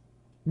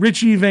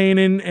Richie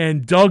Vanen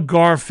and Doug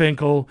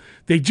Garfinkel.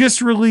 They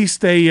just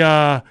released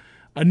a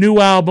new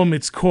album.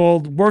 It's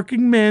called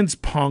Working Man's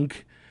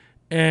Punk.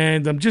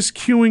 And I'm just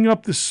queuing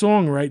up the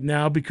song right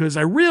now because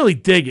I really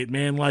dig it,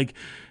 man. Like,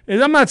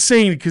 and I'm not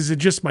saying it because they're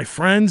just my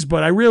friends,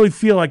 but I really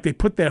feel like they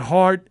put their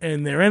heart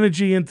and their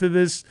energy into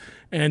this.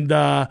 And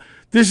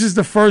this is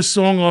the first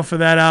song off of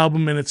that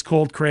album, and it's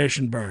called Crash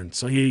and Burn.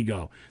 So here you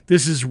go.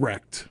 This is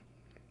Wrecked.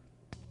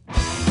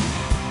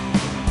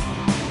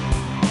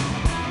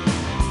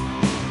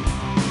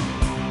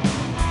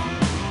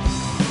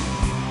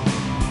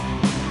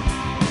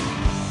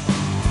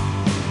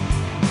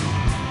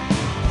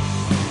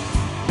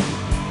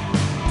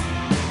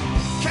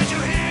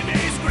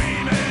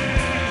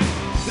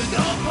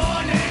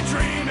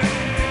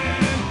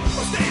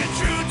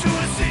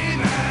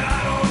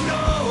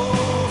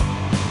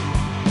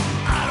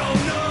 I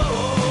don't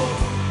know.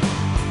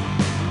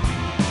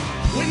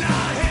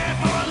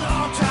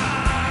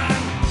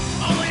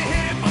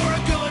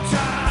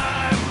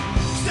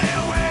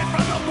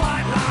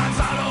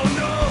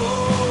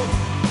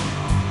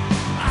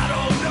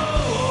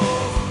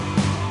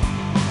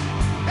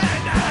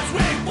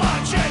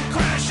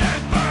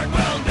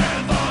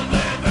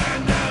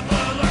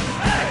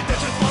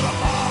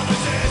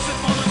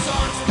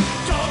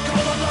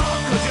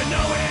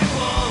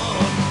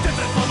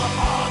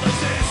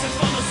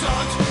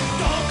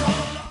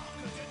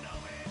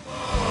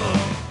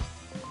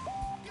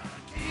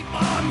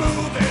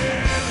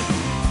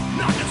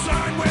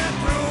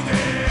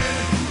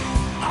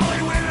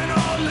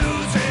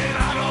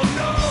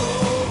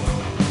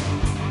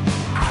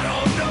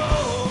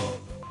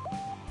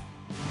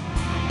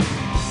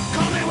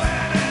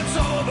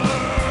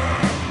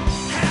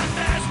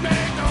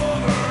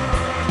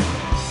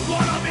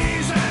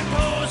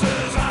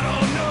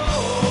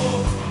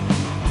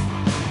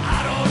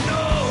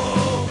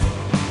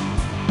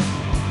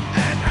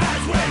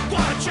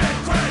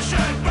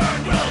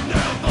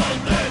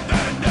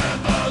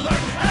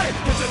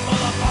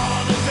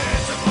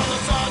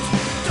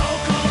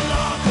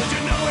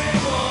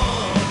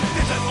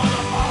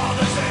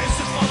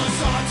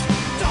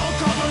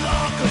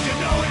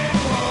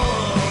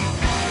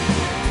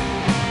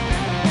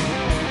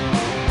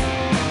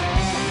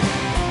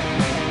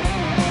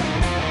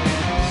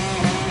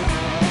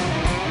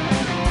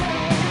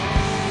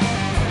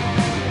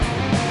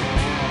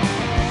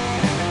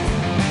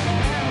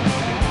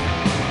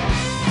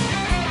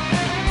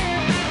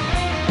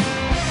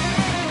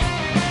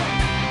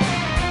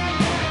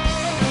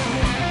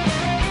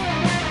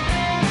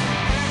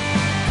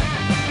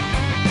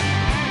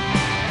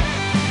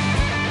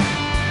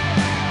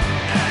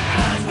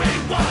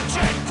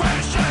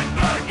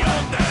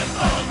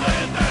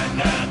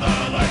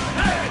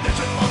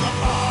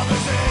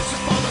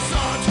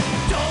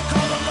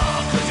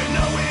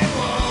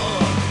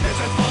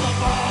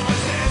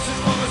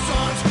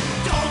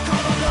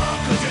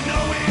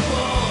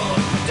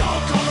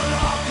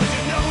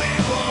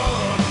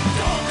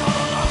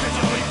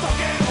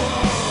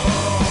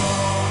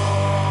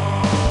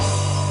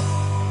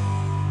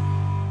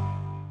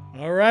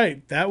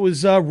 right. That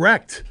was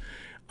Wrecked.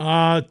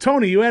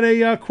 Tony, you had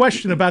a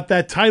question about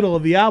that title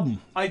of the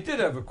album. I did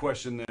have a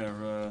question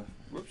there.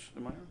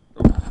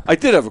 I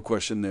did have a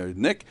question there,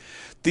 Nick.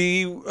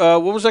 The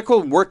what was that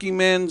called? Working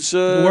Man's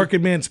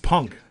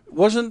Punk.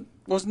 Wasn't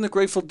the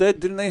Grateful Dead?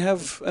 Didn't they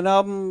have an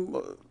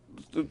album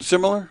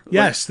similar?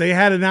 Yes, they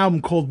had an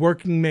album called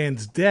Working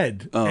Man's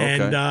Dead. Oh, okay.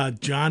 And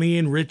Johnny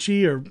and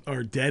Richie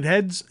are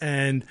Deadheads,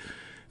 and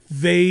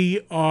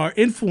they are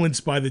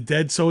influenced by the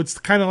Dead, so it's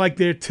kind of like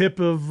their tip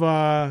of...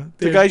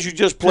 the guys you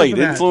just played,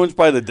 influenced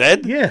by the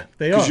Dead? Yeah,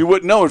 they are. Because you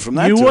wouldn't know it from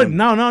that You tune. wouldn't.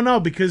 No,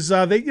 because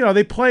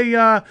they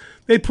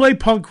play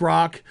punk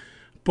rock,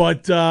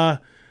 but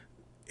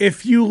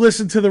if you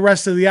listen to the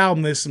rest of the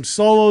album, there's some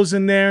solos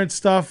in there and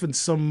stuff, and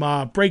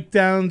some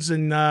breakdowns,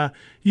 and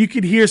you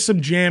could hear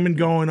some jamming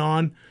going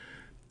on.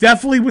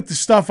 Definitely with the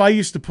stuff I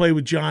used to play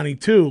with Johnny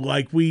too.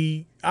 Like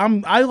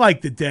I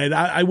like the Dead.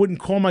 I wouldn't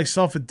call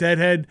myself a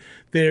Deadhead.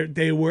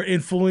 They were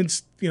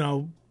influenced,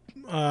 one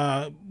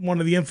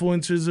of the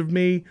influencers of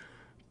me.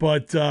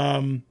 But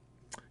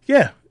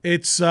yeah,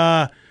 it's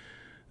they're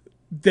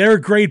a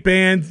great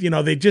band.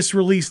 They just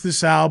released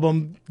this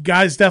album.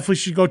 Guys definitely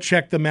should go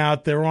check them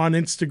out. They're on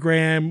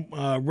Instagram,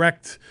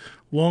 Wrecked,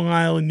 Long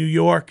Island, New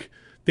York.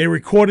 They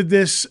recorded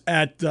this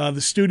at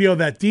the studio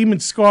that Demon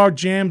Scar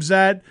jams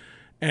at.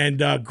 And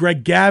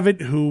Greg Gavitt,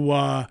 who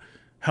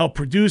helped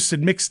produce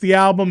and mix the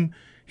album,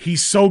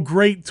 he's so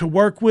great to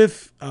work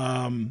with,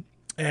 and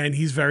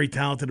he's very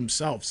talented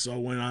himself. So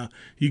when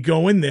you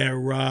go in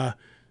there,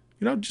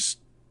 just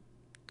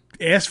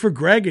ask for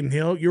Greg, and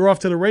you're off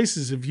to the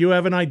races. If you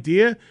have an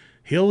idea,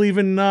 he'll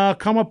even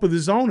come up with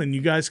his own, and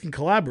you guys can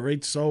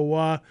collaborate.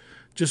 So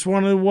just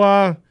wanted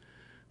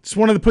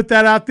to put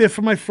that out there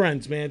for my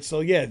friends, man. So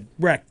yeah,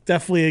 Wreck,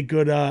 definitely a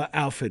good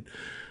outfit.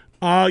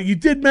 You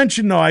did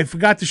mention, though, I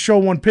forgot to show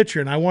one picture,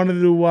 and I wanted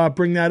to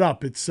bring that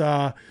up. It's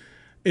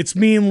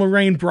me and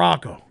Lorraine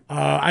Bracco.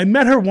 I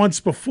met her once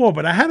before,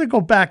 but I had to go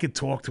back and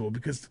talk to her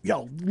because,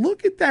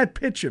 look at that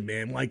picture,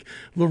 man. Like,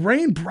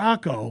 Lorraine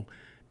Bracco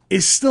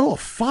is still a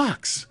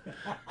fox.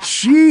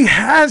 She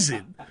has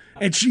it,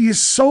 and she is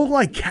so,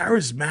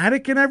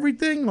 charismatic and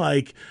everything,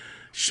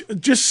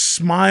 just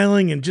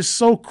smiling and just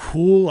so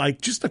cool,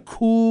 just a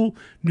cool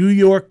New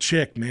York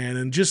chick, man,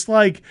 and just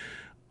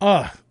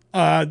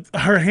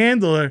her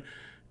handler,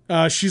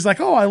 she's like,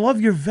 "Oh, I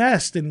love your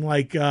vest," and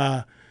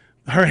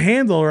her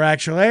handler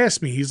actually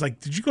asked me, he's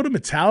like, "Did you go to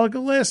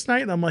Metallica last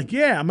night?" And I'm like,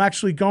 "Yeah, I'm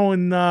actually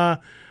going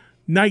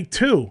night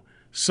 2."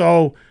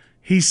 So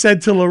he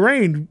said to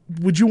Lorraine,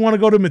 would you want to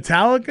go to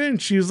Metallica?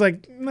 And she was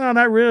like, no,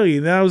 not really.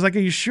 And I was like, are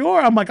you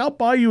sure? I'm like, I'll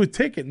buy you a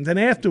ticket. And then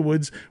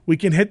afterwards, we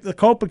can hit the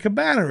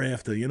Copacabana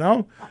after, you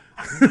know?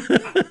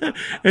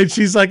 And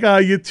she's like, oh,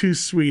 you're too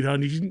sweet,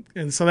 honey.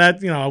 And so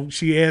that, you know,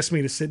 she asked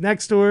me to sit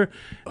next to her,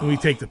 and we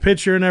take the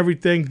picture and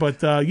everything.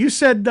 But you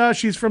said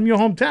she's from your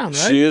hometown, right?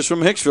 She is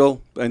from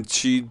Hicksville,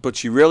 but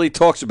she rarely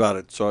talks about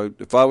it. So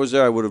if I was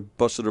there, I would have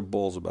busted her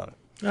balls about it.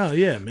 Oh,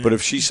 yeah, man. But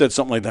if she said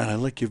something like that, I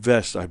like your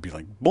vest, I'd be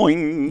like,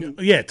 boing.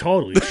 Yeah,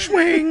 totally.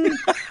 Swing.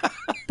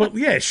 But,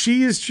 yeah,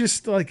 she is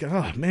just like,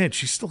 oh, man,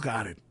 she still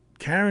got it.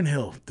 Karen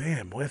Hill,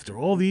 damn, after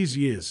all these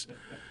years.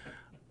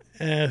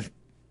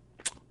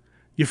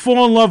 You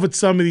fall in love with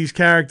some of these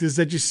characters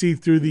that you see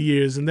through the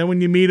years, and then when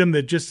you meet them,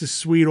 they're just as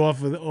sweet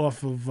off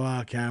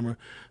of camera.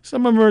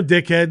 Some of them are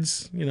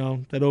dickheads, you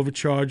know, that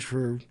overcharge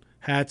for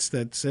hats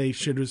that say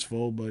shit is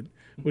full, but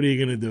what are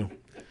you going to do?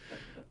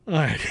 All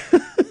right.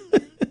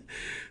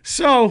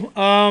 So,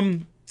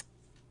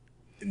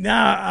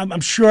 now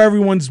I'm sure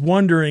everyone's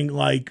wondering,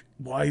 like,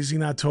 why is he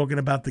not talking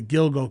about the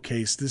Gilgo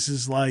case? This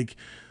is like,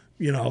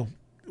 you know,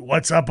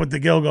 what's up with the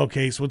Gilgo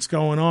case? What's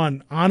going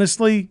on?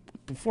 Honestly,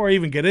 before I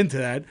even get into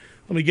that,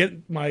 let me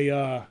get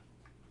my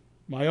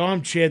my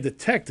armchair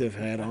detective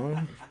hat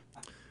on.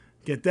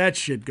 Get that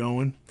shit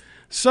going.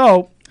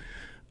 So,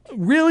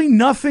 really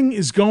nothing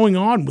is going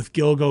on with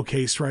Gilgo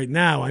case right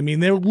now. I mean,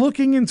 they're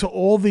looking into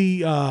all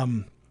the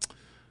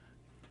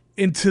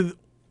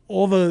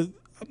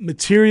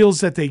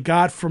materials that they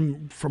got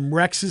from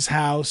Rex's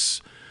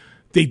house.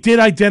 They did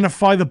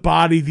identify the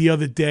body the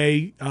other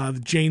day, the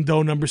Jane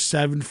Doe number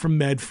 7 from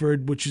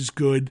Medford, which is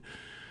good.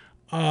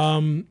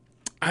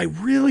 I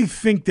really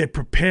think they're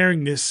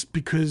preparing this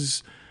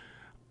because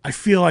I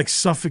feel like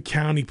Suffolk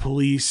County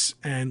Police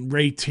and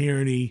Ray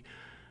Tierney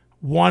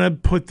want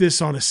to put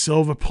this on a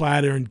silver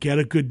platter and get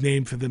a good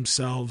name for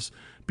themselves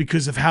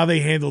because of how they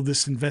handled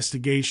this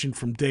investigation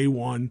from day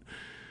one.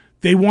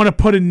 They want to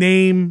put a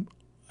name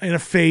and a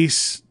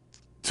face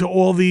to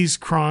all these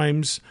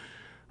crimes.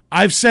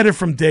 I've said it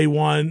from day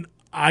one.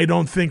 I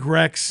don't think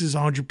Rex is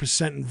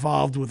 100%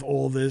 involved with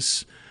all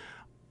this.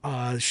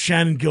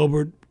 Shannon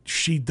Gilbert,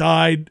 she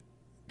died.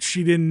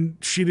 She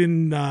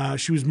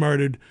was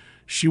murdered.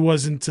 She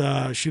didn't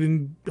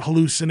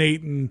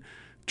hallucinate and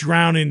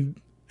drown in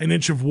an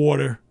inch of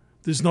water.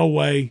 There's no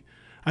way.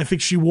 I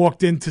think she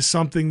walked into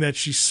something that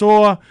she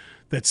saw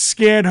that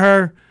scared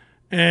her,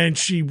 and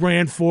she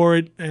ran for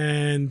it,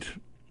 and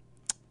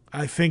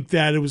I think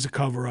that it was a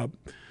cover-up.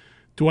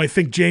 Do I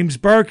think James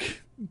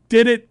Burke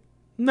did it?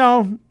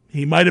 No.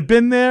 He might have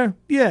been there.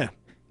 Yeah.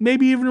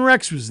 Maybe even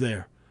Rex was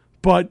there.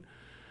 But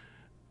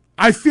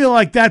I feel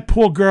like that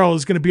poor girl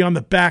is going to be on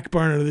the back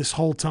burner this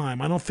whole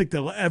time. I don't think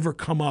they'll ever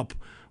come up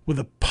with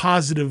a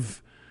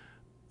positive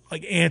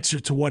answer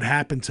to what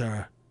happened to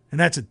her. And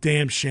that's a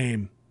damn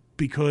shame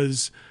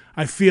because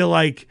I feel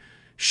like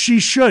she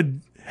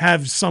should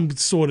have some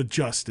sort of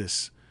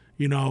justice.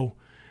 You know,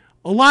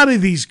 a lot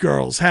of these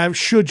girls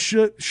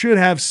should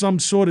have some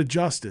sort of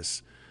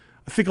justice.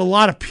 I think a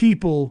lot of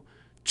people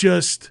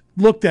just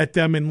looked at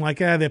them and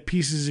they're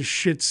pieces of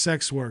shit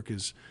sex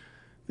workers.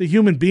 They're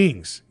human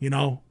beings, you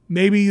know.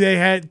 Maybe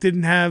they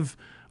didn't have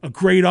a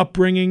great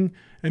upbringing,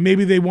 and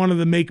maybe they wanted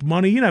to make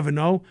money. You never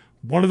know.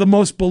 One of the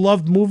most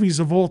beloved movies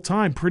of all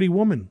time, Pretty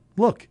Woman.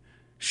 Look,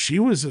 she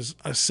was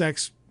a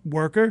sex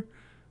worker,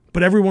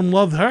 but everyone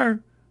loved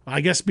her.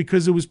 I guess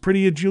because it was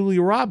pretty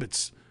Julia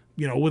Roberts,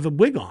 you know, with a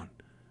wig on,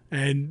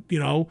 and you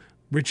know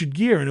Richard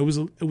Gere, and it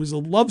was a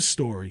love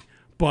story.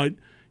 But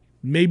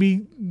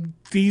maybe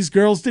these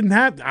girls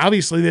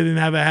obviously they didn't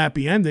have a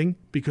happy ending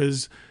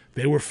because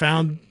they were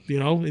found, you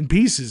know, in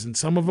pieces, and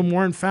some of them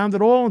weren't found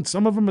at all, and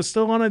some of them are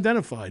still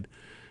unidentified.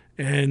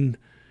 And,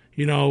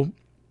 you know,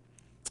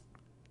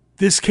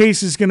 this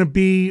case is going to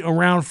be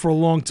around for a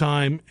long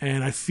time,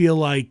 and I feel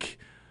like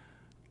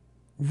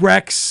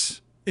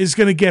Rex is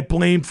going to get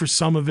blamed for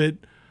some of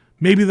it.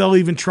 Maybe they'll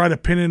even try to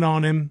pin it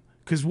on him,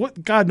 because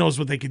God knows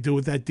what they could do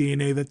with that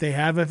DNA that they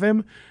have of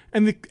him,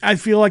 and I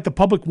feel like the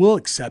public will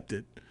accept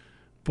it.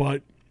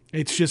 But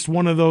it's just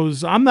one of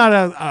those. I'm not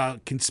a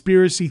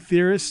conspiracy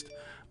theorist.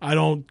 I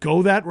don't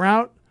go that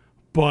route,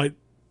 but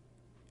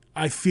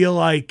I feel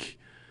like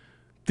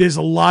there's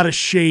a lot of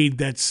shade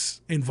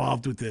that's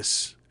involved with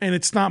this. And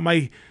it's not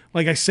like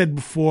I said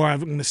before,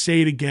 I'm going to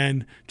say it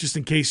again, just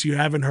in case you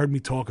haven't heard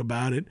me talk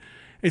about it.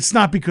 It's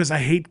not because I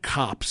hate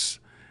cops.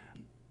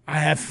 I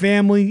have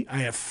family. I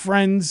have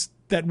friends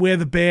that wear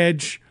the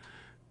badge.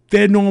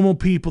 They're normal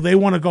people. They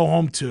want to go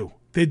home too.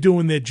 They're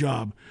doing their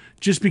job.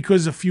 Just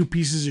because a few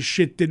pieces of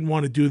shit didn't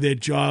want to do their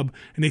job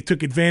and they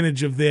took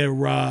advantage of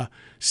their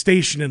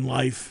station in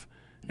life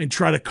and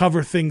try to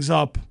cover things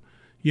up,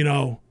 you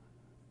know,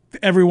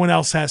 everyone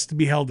else has to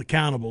be held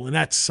accountable, and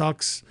that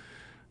sucks.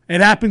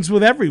 It happens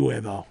with everywhere,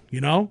 though, you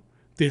know.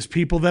 There's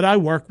people that I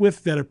work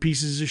with that are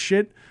pieces of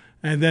shit,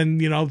 and then,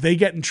 you know, they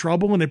get in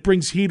trouble, and it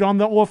brings heat on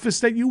the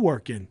office that you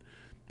work in.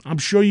 I'm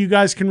sure you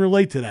guys can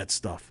relate to that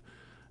stuff.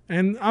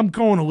 And I'm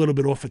going a little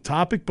bit off a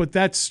topic, but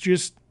that's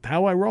just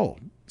how I roll.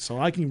 So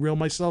I can reel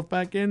myself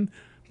back in,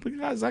 But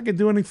guys, I can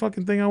do any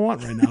fucking thing I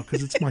want right now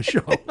because it's my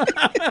show.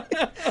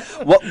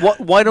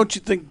 Why don't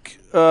you think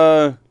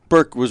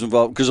Burke was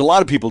involved? Because a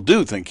lot of people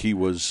do think he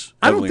was.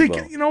 I don't think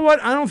involved. you know what.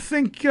 I don't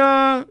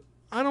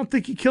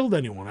think he killed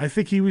anyone. I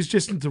think he was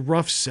just into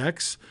rough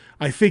sex.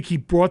 I think he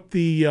brought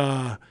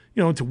the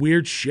into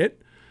weird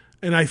shit,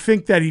 and I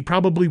think that he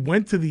probably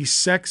went to these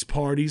sex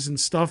parties and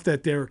stuff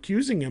that they're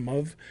accusing him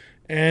of,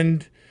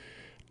 and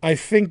I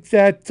think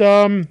that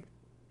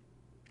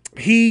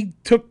he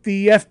took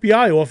the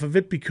FBI off of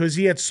it because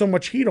he had so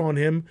much heat on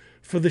him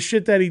for the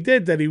shit that he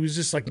did that he was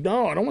just like,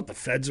 no, I don't want the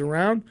feds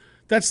around.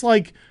 That's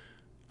like,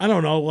 I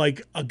don't know,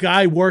 like a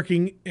guy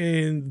working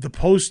in the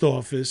post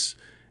office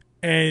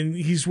and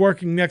he's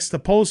working next to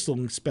postal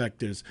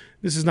inspectors.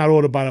 This is not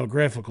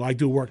autobiographical. I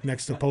do work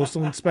next to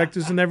postal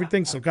inspectors and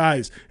everything. So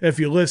guys, if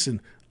you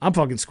listen, I'm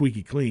fucking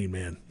squeaky clean,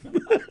 man.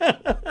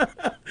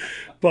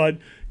 But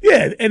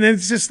yeah, and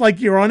it's just like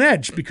you're on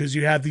edge because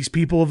you have these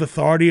people of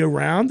authority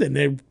around and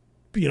they're,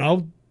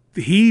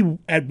 he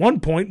at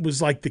one point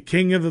was like the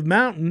king of the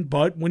mountain,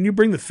 but when you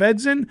bring the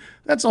feds in,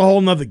 that's a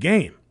whole nother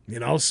game,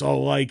 So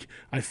like,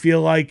 I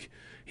feel like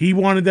he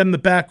wanted them to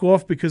back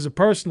off because of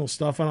personal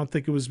stuff. I don't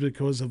think it was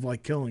because of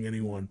like killing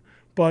anyone.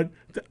 But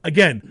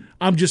again,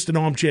 I'm just an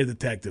armchair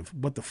detective.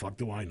 What the fuck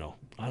do I know?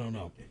 I don't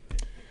know.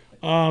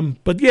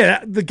 But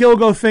yeah, the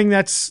Gilgo thing,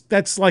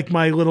 that's like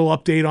my little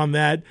update on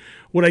that.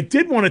 What I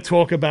did want to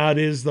talk about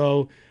is,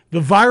 though, the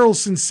viral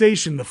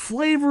sensation, the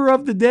flavor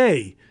of the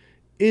day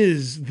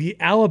is the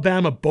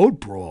Alabama boat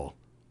brawl.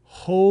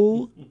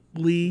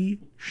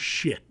 Holy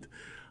shit.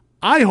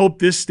 I hope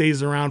this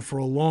stays around for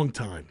a long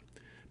time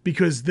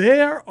because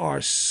there are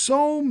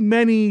so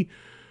many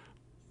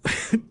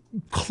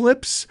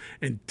clips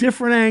and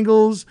different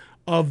angles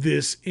of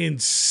this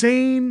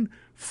insane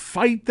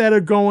fight that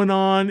are going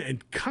on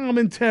and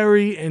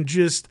commentary and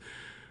just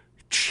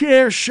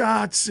chair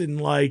shots and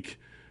like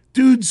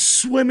dudes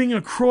swimming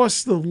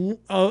across the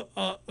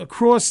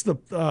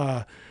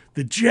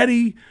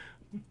jetty.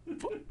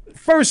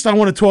 First, I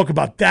want to talk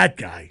about that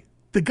guy,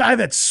 the guy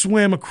that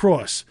swam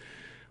across.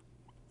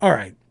 All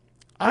right,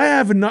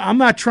 I'm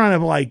not trying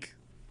to like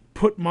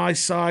put my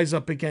size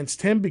up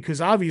against him because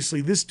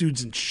obviously this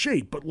dude's in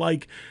shape. But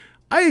like,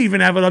 I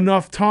even have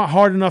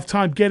hard enough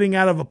time getting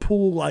out of a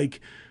pool like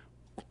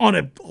on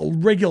a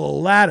regular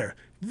ladder.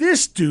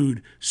 This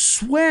dude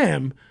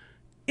swam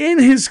in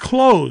his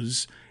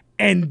clothes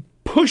and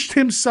pushed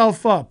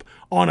himself up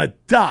on a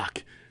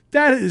dock.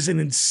 That is an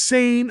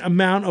insane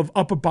amount of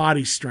upper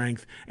body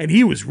strength, and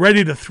he was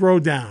ready to throw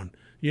down.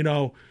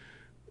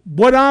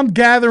 What I'm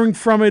gathering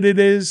from it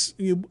is,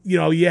 you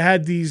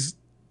had these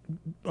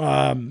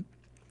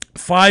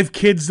 5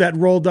 kids that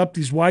rolled up,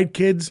 these white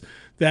kids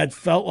that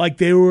felt like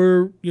they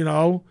were,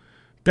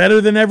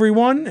 better than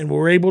everyone and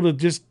were able to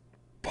just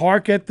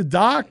park at the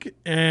dock,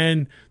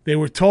 and they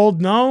were told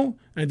no,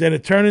 and then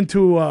it turned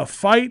into a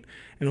fight,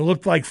 and it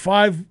looked like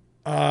 5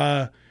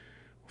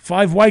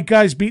 white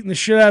guys beating the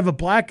shit out of a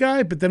black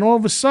guy, but then all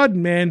of a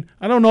sudden, man,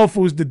 I don't know if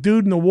it was the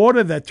dude in the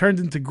water that turned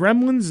into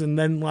gremlins and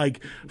then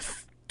like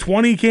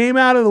 20 came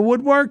out of the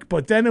woodwork,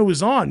 but then it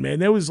was on, man.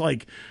 There was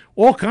like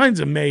all kinds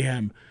of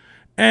mayhem.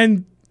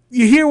 And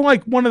you hear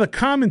like one of the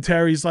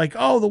commentaries like,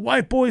 oh, the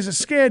white boys are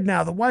scared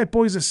now. The white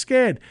boys are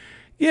scared.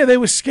 Yeah, they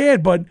were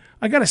scared, but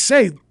I got to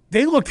say,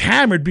 they looked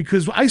hammered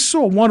because I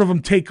saw one of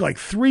them take like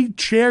 3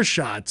 chair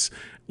shots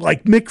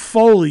like Mick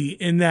Foley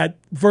in that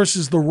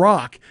versus The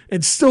Rock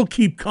and still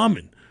keep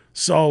coming.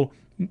 So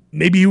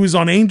maybe he was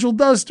on angel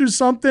dust or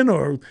something,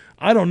 or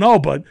I don't know,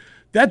 but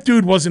that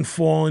dude wasn't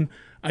falling.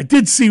 I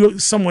did see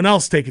someone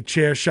else take a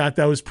chair shot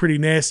that was pretty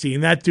nasty,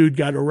 and that dude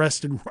got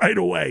arrested right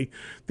away.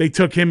 They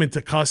took him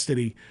into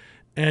custody.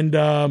 And,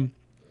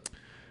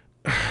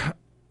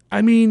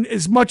 I mean,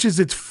 as much as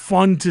it's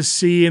fun to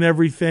see and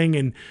everything,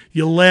 and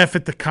you laugh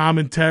at the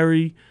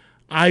commentary,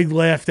 I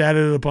laughed at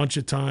it a bunch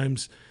of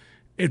times.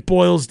 It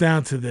boils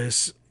down to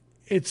this.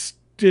 It's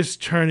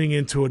just turning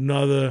into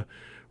another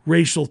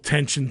racial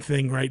tension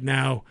thing right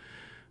now.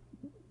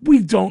 We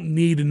don't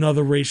need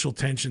another racial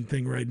tension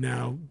thing right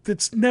now.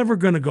 It's never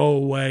going to go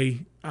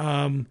away.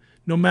 No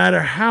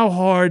matter how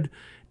hard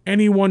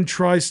anyone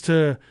tries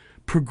to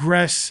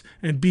progress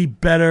and be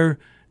better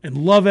and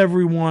love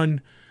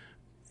everyone,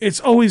 it's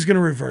always going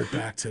to revert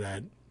back to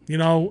that,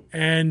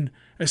 and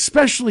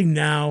especially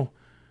now,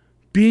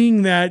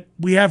 being that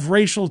we have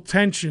racial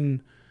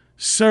tension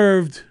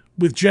served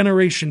with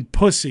Generation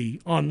Pussy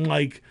on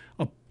like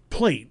a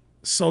plate.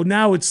 So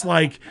now it's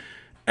like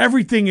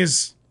everything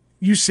is,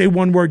 you say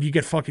one word, you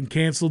get fucking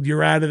canceled,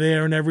 you're out of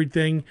there and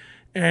everything.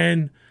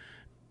 And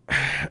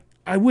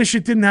I wish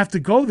it didn't have to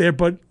go there,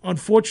 but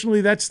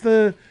unfortunately that's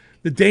the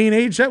day and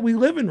age that we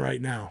live in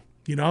right now.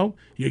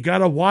 You got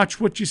to watch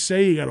what you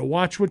say, you got to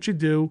watch what you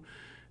do.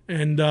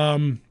 And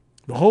the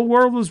whole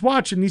world was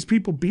watching these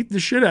people beat the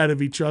shit out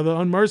of each other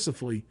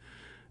unmercifully.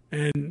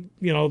 And,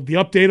 the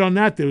update on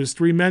that, there was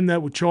 3 men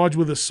that were charged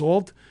with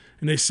assault,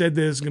 and they said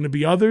there's going to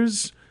be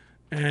others.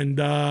 And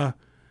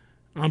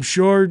I'm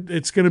sure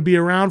it's going to be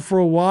around for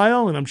a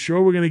while, and I'm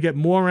sure we're going to get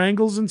more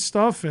angles and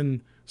stuff.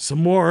 And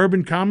some more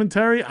urban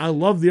commentary. I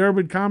love the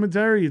urban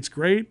commentary. It's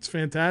great. It's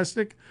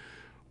fantastic.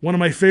 One of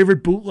my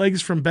favorite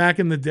bootlegs from back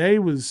in the day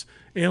was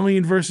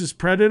Alien versus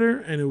Predator,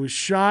 and it was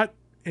shot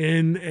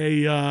in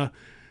a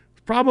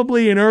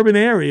probably an urban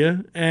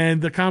area,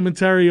 and the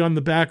commentary on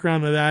the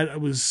background of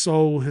that was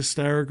so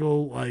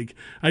hysterical. Like,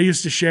 I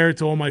used to share it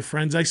to all my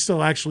friends. I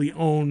still actually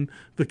own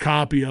the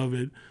copy of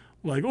it.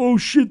 Like, oh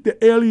shit,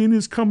 the alien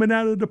is coming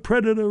out of the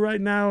Predator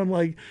right now, and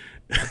like,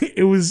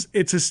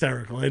 it's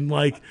hysterical. And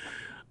like,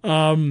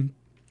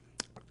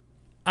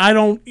 I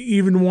don't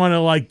even want to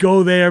like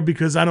go there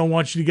because I don't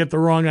want you to get the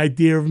wrong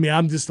idea of me.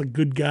 I'm just a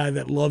good guy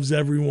that loves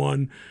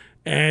everyone,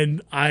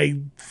 and I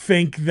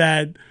think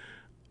that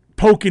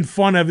poking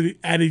fun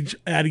at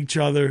each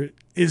other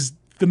is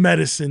the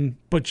medicine,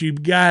 but you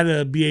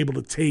gotta be able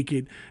to take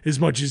it as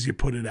much as you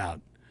put it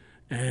out.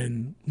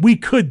 And we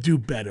could do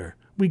better.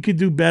 We could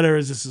do better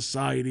as a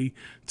society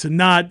to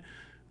not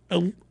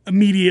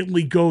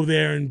immediately go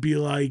there and be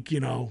like,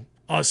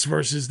 us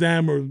versus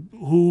them, or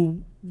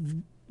who,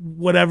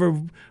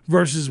 whatever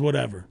versus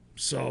whatever.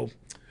 So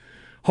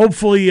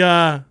hopefully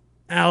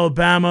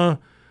Alabama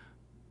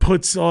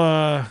puts,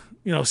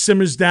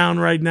 simmers down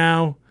right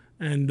now,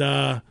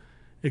 and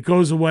it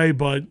goes away,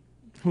 but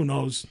who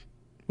knows?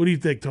 What do you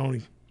think,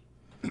 Tony?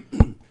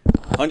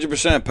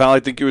 100%, pal. I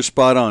think you were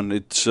spot on.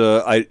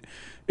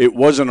 It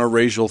wasn't a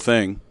racial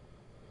thing,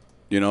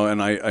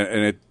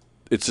 and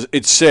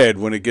it's sad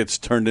when it gets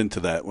turned into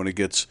that, when it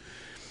gets,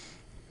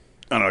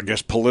 I don't know, I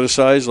guess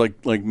politicized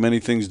like many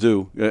things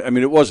do. I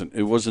mean, it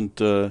wasn't,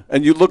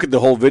 and you look at the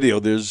whole video,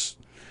 there's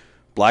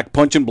black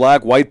punching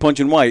black, white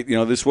punching white.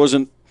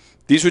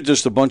 These were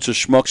just a bunch of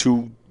schmucks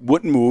who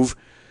wouldn't move.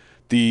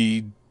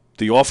 The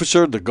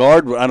officer, the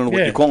guard, I don't know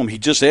what you call him, he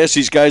just asked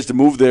these guys to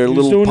move their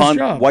little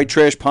white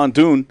trash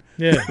pontoon.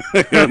 Yeah.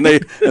 and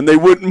they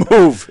wouldn't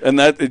move. And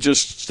it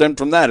just stemmed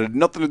from that. It had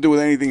nothing to do with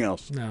anything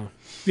else. No.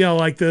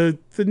 Like the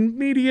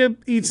media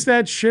eats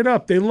that shit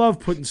up. They love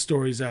putting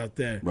stories out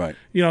there. Right.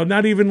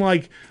 Not even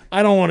like,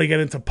 I don't want to get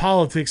into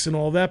politics and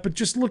all that, but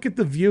just look at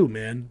The View,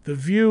 man. The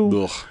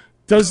View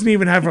doesn't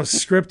even have a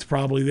script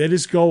probably. They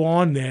just go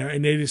on there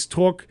and they just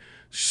talk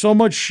so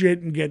much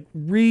shit and get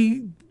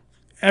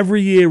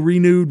every year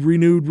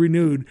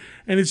renewed.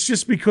 And it's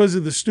just because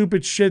of the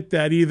stupid shit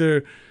that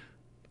either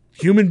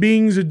human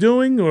beings are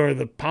doing or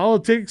the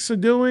politics are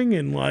doing.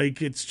 And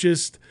like, it's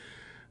just,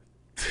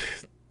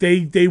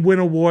 they win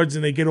awards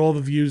and they get all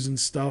the views and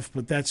stuff,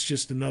 but that's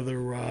just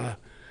another,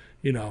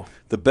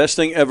 The best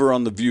thing ever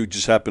on The View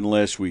just happened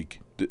last week.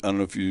 I don't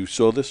know if you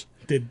saw this.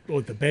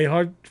 The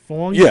Behar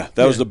falling? Yeah,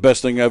 that was the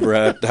best thing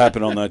ever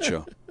happened on that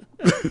show.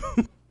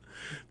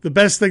 The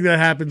best thing that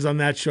happens on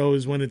that show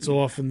is when it's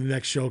off and the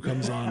next show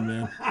comes on,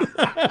 man.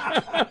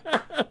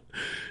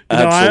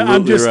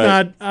 I'm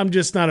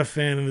just not a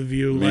fan of The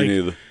View. Me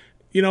neither.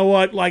 You know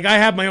what? Like, I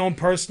have my own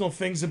personal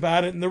things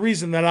about it, and the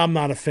reason that I'm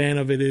not a fan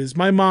of it is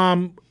my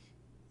mom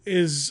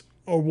is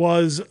or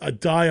was a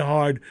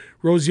diehard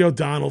Rosie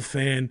O'Donnell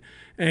fan,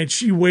 and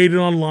she waited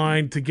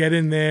online to get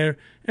in there,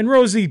 and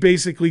Rosie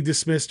basically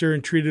dismissed her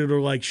and treated her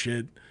like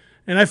shit.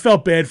 And I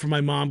felt bad for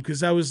my mom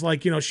because I was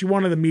like, she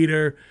wanted to meet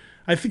her.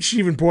 I think she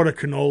even brought her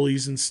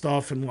cannolis and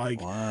stuff, and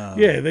like, wow.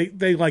 Yeah,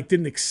 they like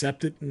didn't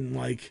accept it, and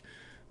like,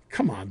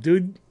 come on,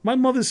 dude, my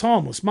mother's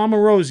homeless. Mama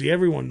Rosie,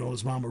 everyone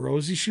knows Mama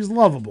Rosie. She's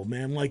lovable,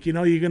 man. Like,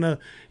 you're gonna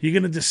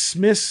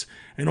dismiss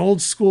an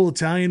old school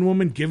Italian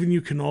woman giving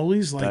you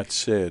cannolis? Like, that's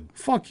sad.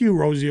 Fuck you,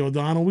 Rosie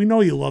O'Donnell. We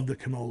know you love the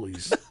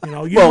cannolis.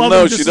 You well, love no,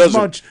 them just she doesn't.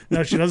 as much.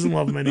 No, she doesn't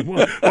love them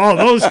anymore. Oh,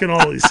 those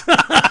cannolis.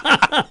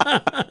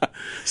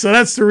 So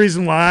that's the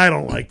reason why I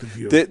don't like The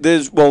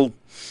View.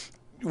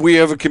 We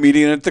have a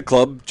comedian at the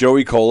club,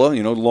 Joey Cola,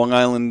 Long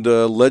Island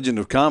legend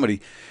of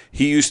comedy.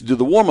 He used to do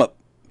the warm-up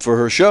for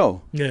her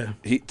show. Yeah.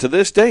 He, to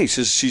this day,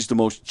 says she's the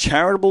most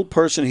charitable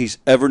person he's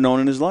ever known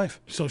in his life.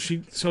 So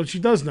she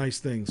does nice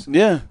things.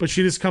 Yeah. But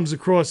she just comes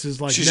across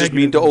as like she's just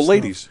mean to old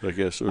ladies, I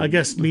guess. I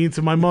guess mean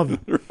to my mother.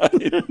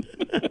 Right.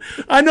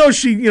 I know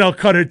she,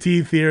 cut her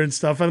teeth here and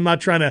stuff. I'm not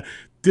trying to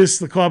diss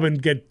the club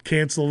and get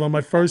canceled on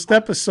my first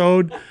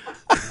episode.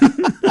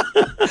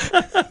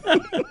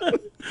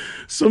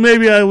 So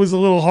maybe I was a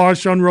little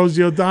harsh on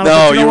Rosie O'Donnell.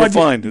 No, you were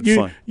fine. It's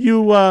fine.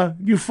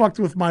 You fucked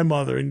with my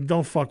mother, and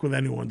don't fuck with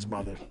anyone's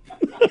mother.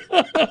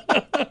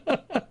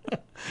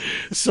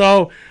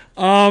 So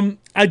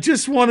I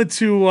just wanted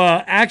to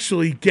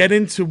actually get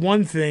into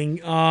one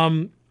thing.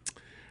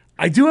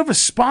 I do have a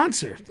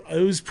sponsor.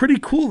 It was pretty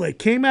cool. They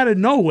came out of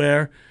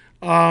nowhere.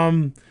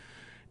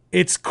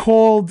 It's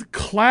called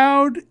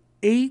Cloud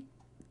 8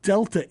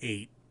 Delta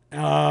 8.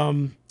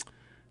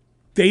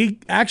 They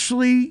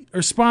actually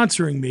are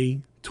sponsoring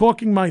me,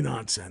 talking my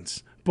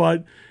nonsense.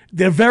 But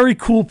they're very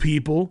cool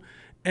people.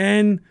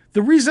 And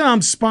the reason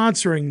I'm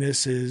sponsoring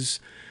this is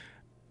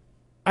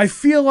I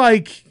feel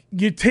like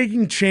you're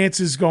taking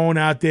chances going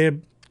out there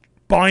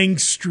buying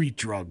street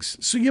drugs.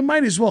 So you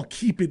might as well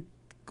keep it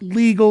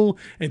legal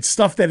and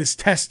stuff that is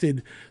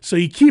tested. So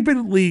you keep it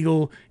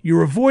legal.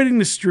 You're avoiding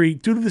the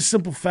street due to the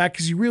simple fact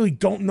because you really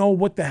don't know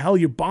what the hell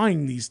you're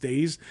buying these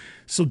days.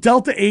 So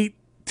Delta 8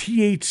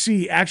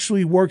 THC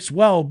actually works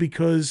well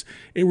because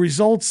it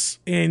results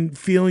in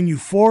feeling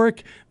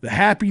euphoric, the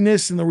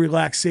happiness and the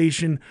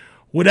relaxation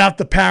without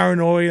the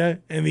paranoia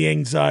and the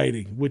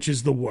anxiety, which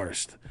is the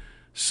worst.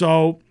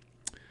 So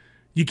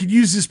you could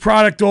use this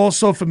product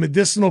also for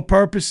medicinal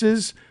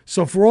purposes.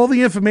 So for all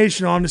the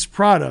information on this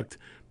product,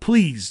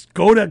 please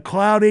go to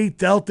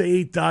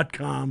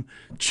cloud8delta8.com.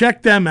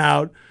 Check them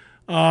out.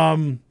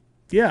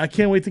 Yeah, I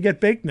can't wait to get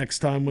baked next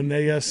time when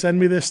they send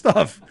me their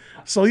stuff.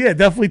 So, yeah,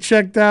 definitely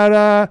check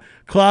out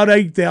Cloud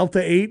 8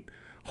 Delta 8.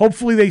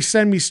 Hopefully they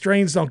send me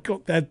strains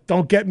that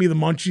don't get me the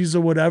munchies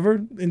or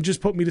whatever and just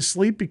put me to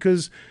sleep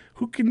because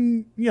who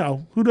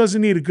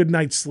doesn't need a good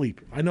night's sleep?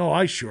 I know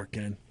I sure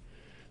can.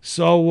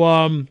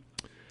 So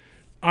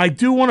I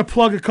do want to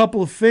plug a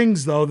couple of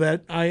things, though,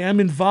 that I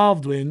am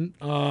involved in.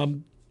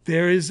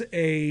 There is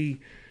a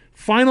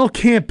final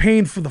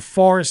campaign for the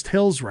Forest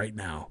Hills right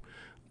now.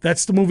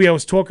 That's the movie I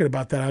was talking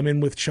about that I'm in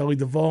with Shelley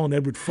Duvall and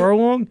Edward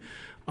Furlong.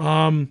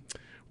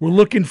 We're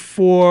looking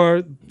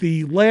for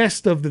the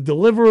last of the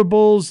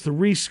deliverables, the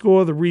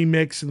rescore, the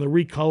remix, and the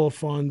recolor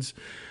funds.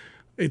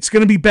 It's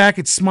going to be back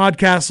at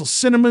Smodcastle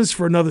Cinemas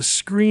for another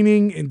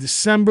screening in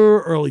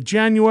December, early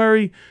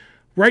January.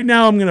 Right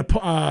now I'm going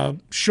to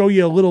show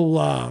you a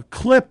little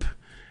clip.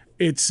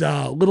 It's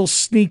a little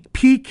sneak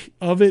peek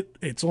of it.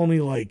 It's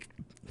only like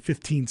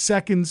 15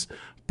 seconds,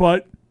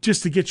 but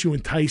just to get you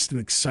enticed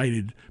and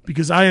excited,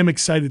 because I am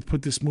excited to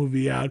put this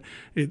movie out.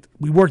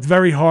 We worked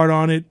very hard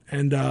on it,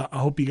 and I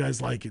hope you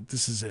guys like it.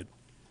 This is it.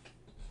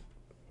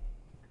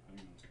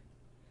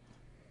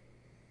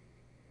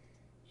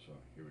 So,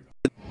 here we go.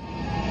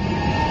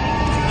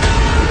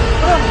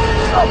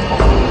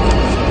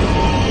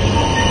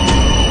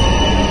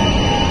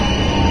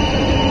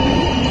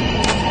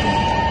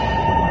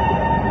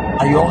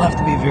 You all have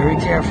to be very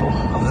careful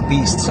of the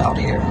beasts out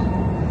here.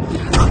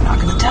 I'm not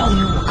going to tell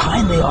you what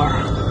kind they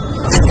are.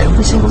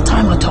 Every single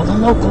time I tell the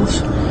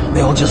locals,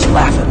 they all just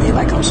laugh at me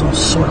like I'm some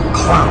sort of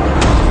clown.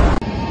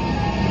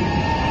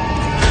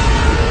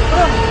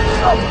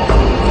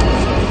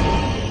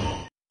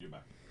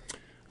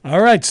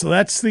 All right, so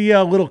that's the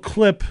little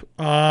clip.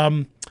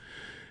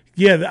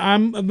 Yeah,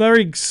 I'm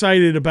very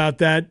excited about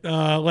that.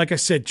 Like I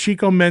said,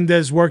 Chico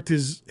Mendes worked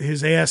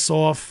his ass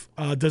off,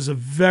 does a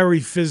very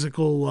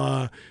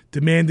physical,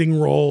 demanding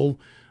role.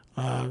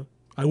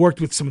 I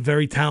worked with some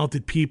very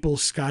talented people,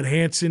 Scott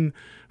Hansen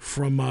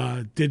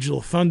from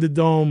Digital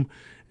Thunderdome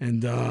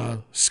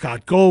and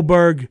Scott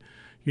Goldberg,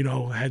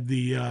 had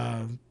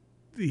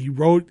he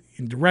wrote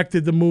and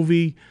directed the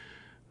movie.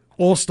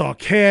 All-star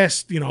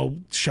cast,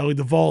 Shelley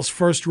Duvall's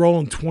first role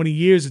in 20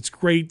 years. It's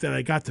great that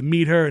I got to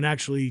meet her and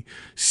actually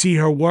see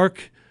her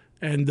work.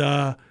 And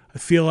I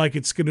feel like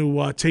it's going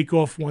to take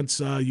off once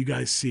you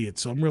guys see it.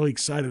 So I'm really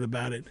excited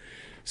about it.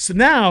 So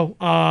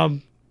now,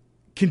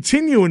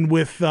 continuing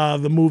with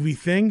the movie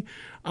thing,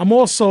 I'm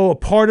also a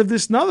part of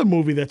this another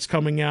movie that's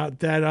coming out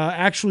that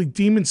actually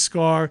Demon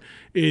Scar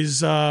is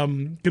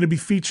going to be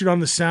featured on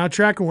the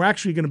soundtrack, and we're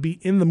actually going to be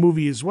in the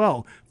movie as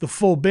well, the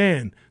full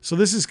band. So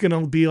this is going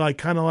to be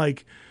kind of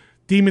like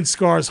Demon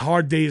Scar's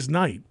Hard Day's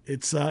Night.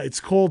 It's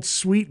called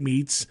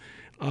Sweetmeats.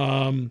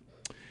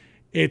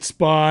 It's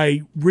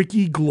by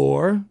Ricky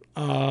Glore.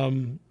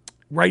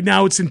 Right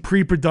now it's in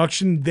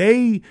pre-production.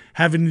 They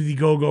have an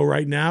Indiegogo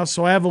right now,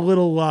 so I have a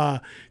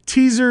little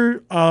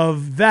teaser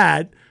of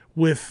that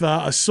with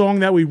a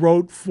song that we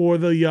wrote for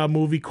the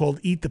movie called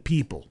Eat the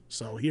People.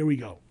 So here we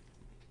go.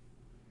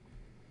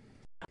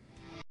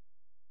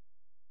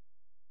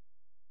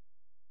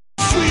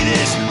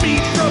 Sweetest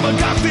meat from a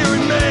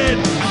God-fearing man.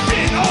 I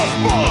bit off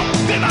more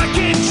than I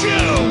can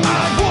chew.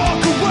 I walk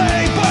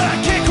away, but I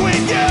can't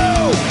quit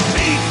you.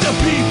 Eat the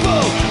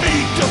people,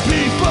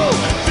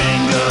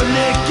 finger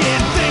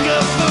licking,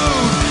 finger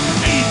food.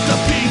 Eat the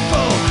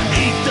people,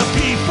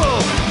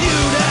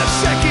 you'd have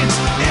seconds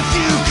if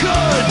you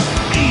could.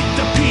 Eat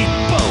the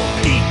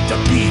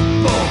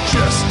people,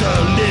 just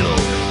a little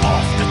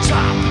off the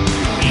top.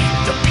 Eat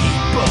the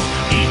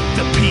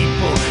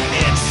people,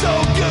 it's so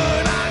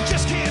good I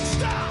just can't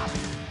stop.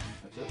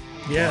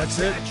 Yeah, that's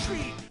it.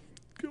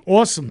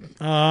 Awesome.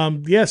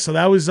 So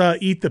that was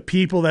Eat the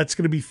People. That's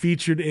going to be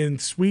featured in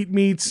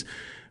Sweetmeats,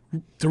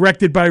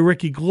 directed by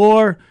Ricky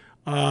Glore.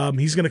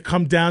 He's going to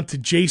come down to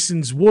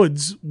Jason's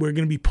Woods. We're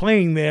going to be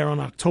playing there on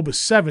October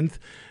 7th.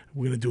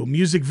 We're going to do a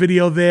music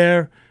video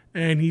there,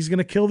 and he's going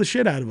to kill the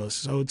shit out of us.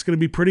 So it's going to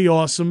be pretty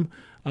awesome.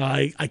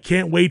 I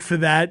can't wait for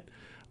that.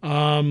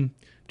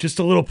 Just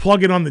a little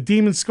plug-in on the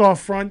Demon Scar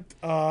front.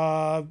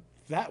 That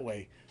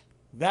way,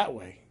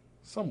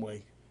 some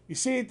way. You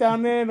see it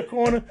down there in the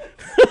corner?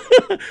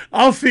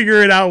 I'll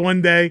figure it out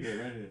one day. Yeah,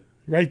 right here.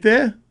 Right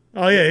there?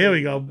 Oh, yeah, here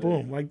we go.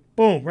 Boom,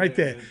 boom, right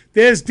there.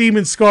 There's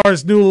Demon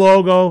Scar's new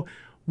logo.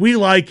 We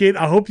like it.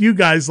 I hope you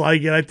guys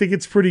like it. I think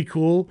it's pretty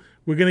cool.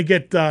 We're going to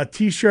get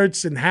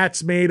T-shirts and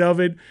hats made of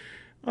it.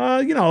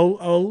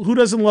 Who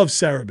doesn't love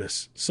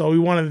Cerebus? So we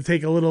wanted to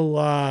take a little,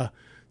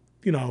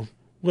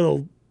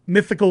 little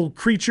mythical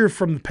creature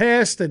from the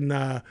past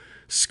and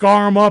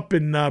scar him up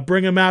and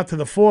bring him out to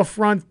the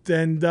forefront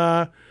and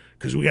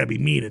because we got to be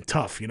mean and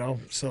tough, you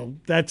know. So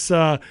that's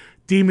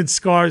Demon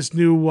Scar's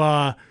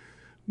new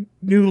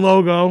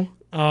logo.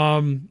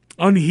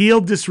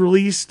 Unhealed just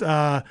released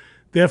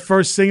their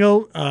first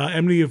single,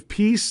 Enemy of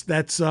Peace.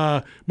 That's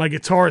my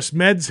guitarist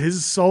Meds,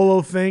 his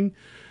solo thing.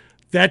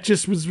 That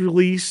just was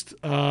released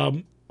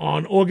on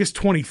August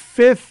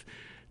 25th.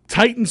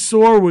 Titan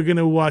Soar, we're going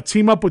to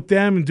team up with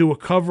them and do a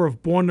cover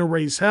of Born to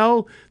Raise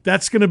Hell.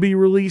 That's going to be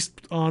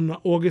released on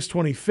August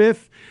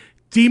 25th.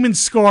 Demon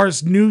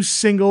Scar's new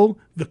single,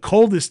 The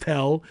Coldest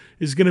Hell,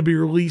 is going to be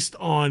released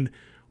on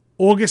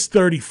August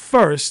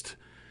 31st.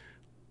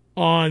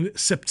 On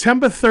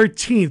September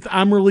 13th,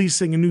 I'm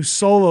releasing a new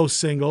solo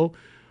single,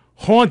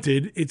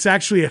 Haunted. It's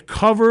actually a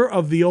cover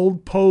of the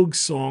old Pogue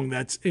song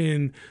that's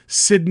in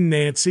Sid and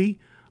Nancy.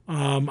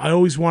 I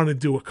always wanted to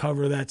do a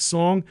cover of that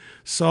song.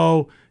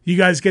 So you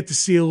guys get to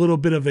see a little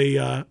bit of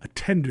a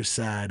tender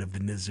side of the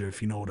Nizzer,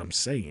 if you know what I'm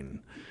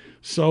saying.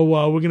 So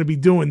we're going to be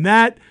doing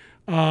that.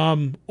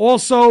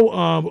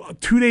 Also,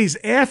 2 days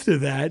after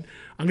that,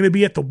 I'm going to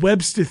be at the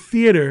Webster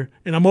Theater,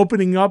 and I'm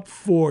opening up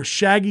for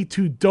Shaggy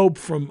 2 Dope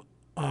from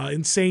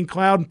Insane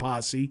Clown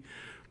Posse.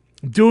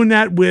 I'm doing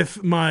that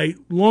with my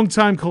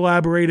longtime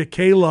collaborator,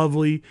 Kay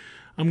Lovely.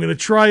 I'm going to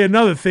try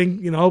another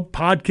thing,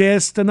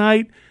 podcast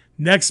tonight.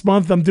 Next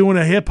month, I'm doing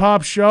a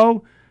hip-hop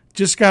show.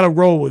 Just got to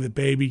roll with it,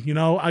 baby.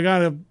 I got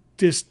to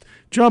just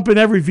jump in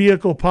every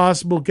vehicle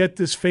possible, get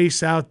this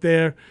face out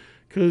there,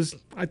 because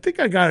I think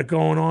I got it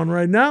going on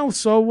right now,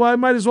 so I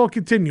might as well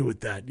continue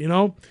with that,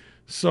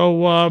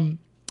 So,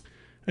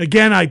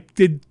 again, I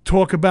did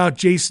talk about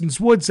Jason's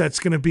Woods. That's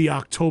going to be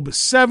October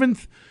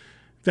 7th.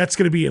 That's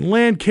going to be in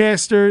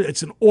Lancaster.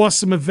 It's an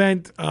awesome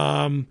event.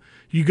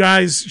 You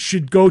guys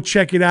should go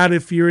check it out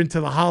if you're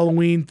into the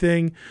Halloween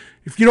thing.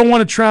 If you don't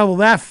want to travel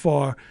that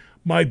far,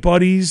 my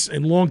buddies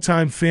and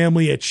longtime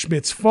family at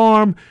Schmidt's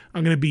Farm,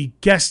 I'm going to be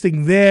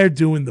guesting there,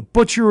 doing the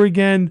butcher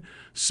again.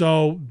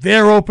 So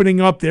they're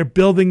opening up. They're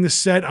building the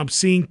set. I'm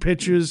seeing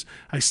pictures.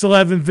 I still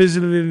haven't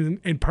visited it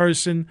in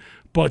person,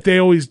 but they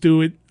always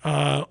do it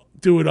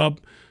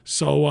up.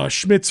 So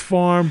Schmidt's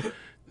Farm,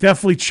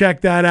 definitely check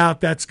that out.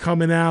 That's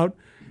coming out.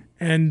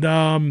 And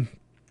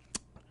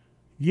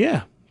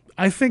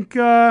I think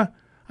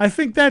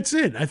that's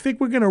it. I think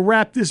we're gonna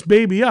wrap this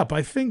baby up.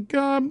 I think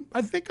I'm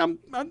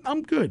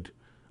good.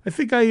 I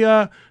think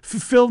I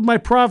fulfilled my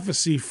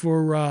prophecy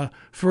for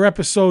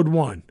episode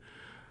 1.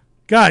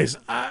 Guys,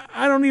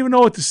 I don't even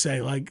know what to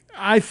say.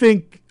 I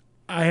think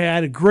I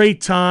had a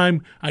great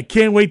time. I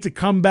can't wait to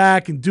come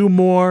back and do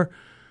more.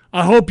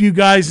 I hope you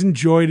guys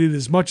enjoyed it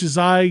as much as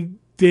I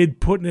did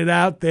putting it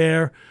out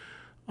there.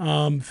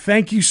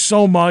 Thank you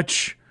so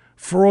much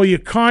for all your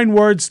kind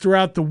words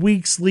throughout the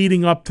weeks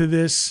leading up to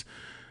this,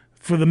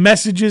 for the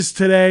messages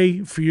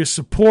today, for your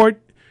support.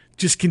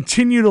 Just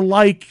continue to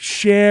like,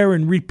 share,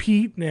 and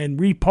repeat and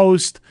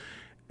repost.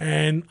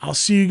 And I'll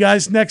see you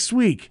guys next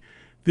week.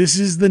 This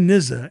is the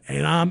Nizza,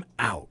 and I'm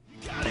out.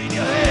 Got in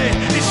your head,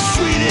 it's the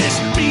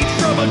sweetest meat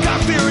from a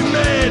God-fearing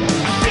man.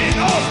 Bit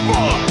off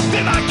more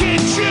than I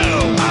can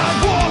chew. I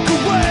walk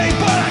away,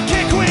 but I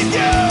can't quit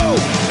you.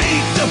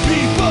 Eat the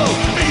people,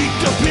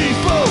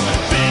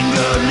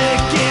 finger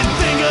licking,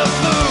 finger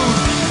food.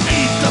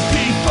 Eat the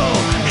people,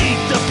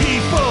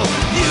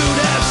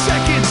 you'd have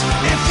seconds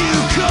if you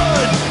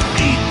could.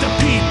 Eat the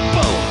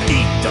people,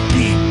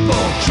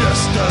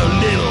 just a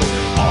little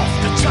off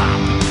the top.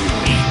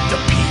 Eat the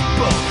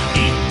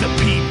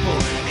people,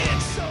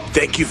 it's so...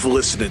 Thank you for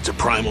listening to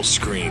Primal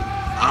Scream.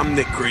 I'm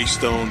Nick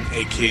Graystone,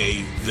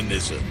 a.k.a. The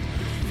Nizza.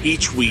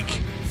 Each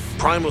week,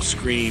 Primal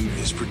Scream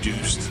is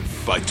produced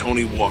by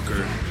Tony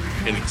Walker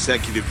and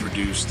executive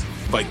produced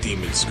by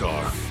Demon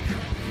Scar.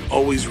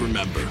 Always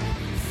remember,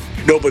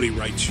 nobody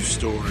writes your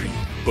story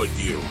but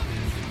you.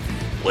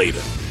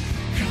 Later.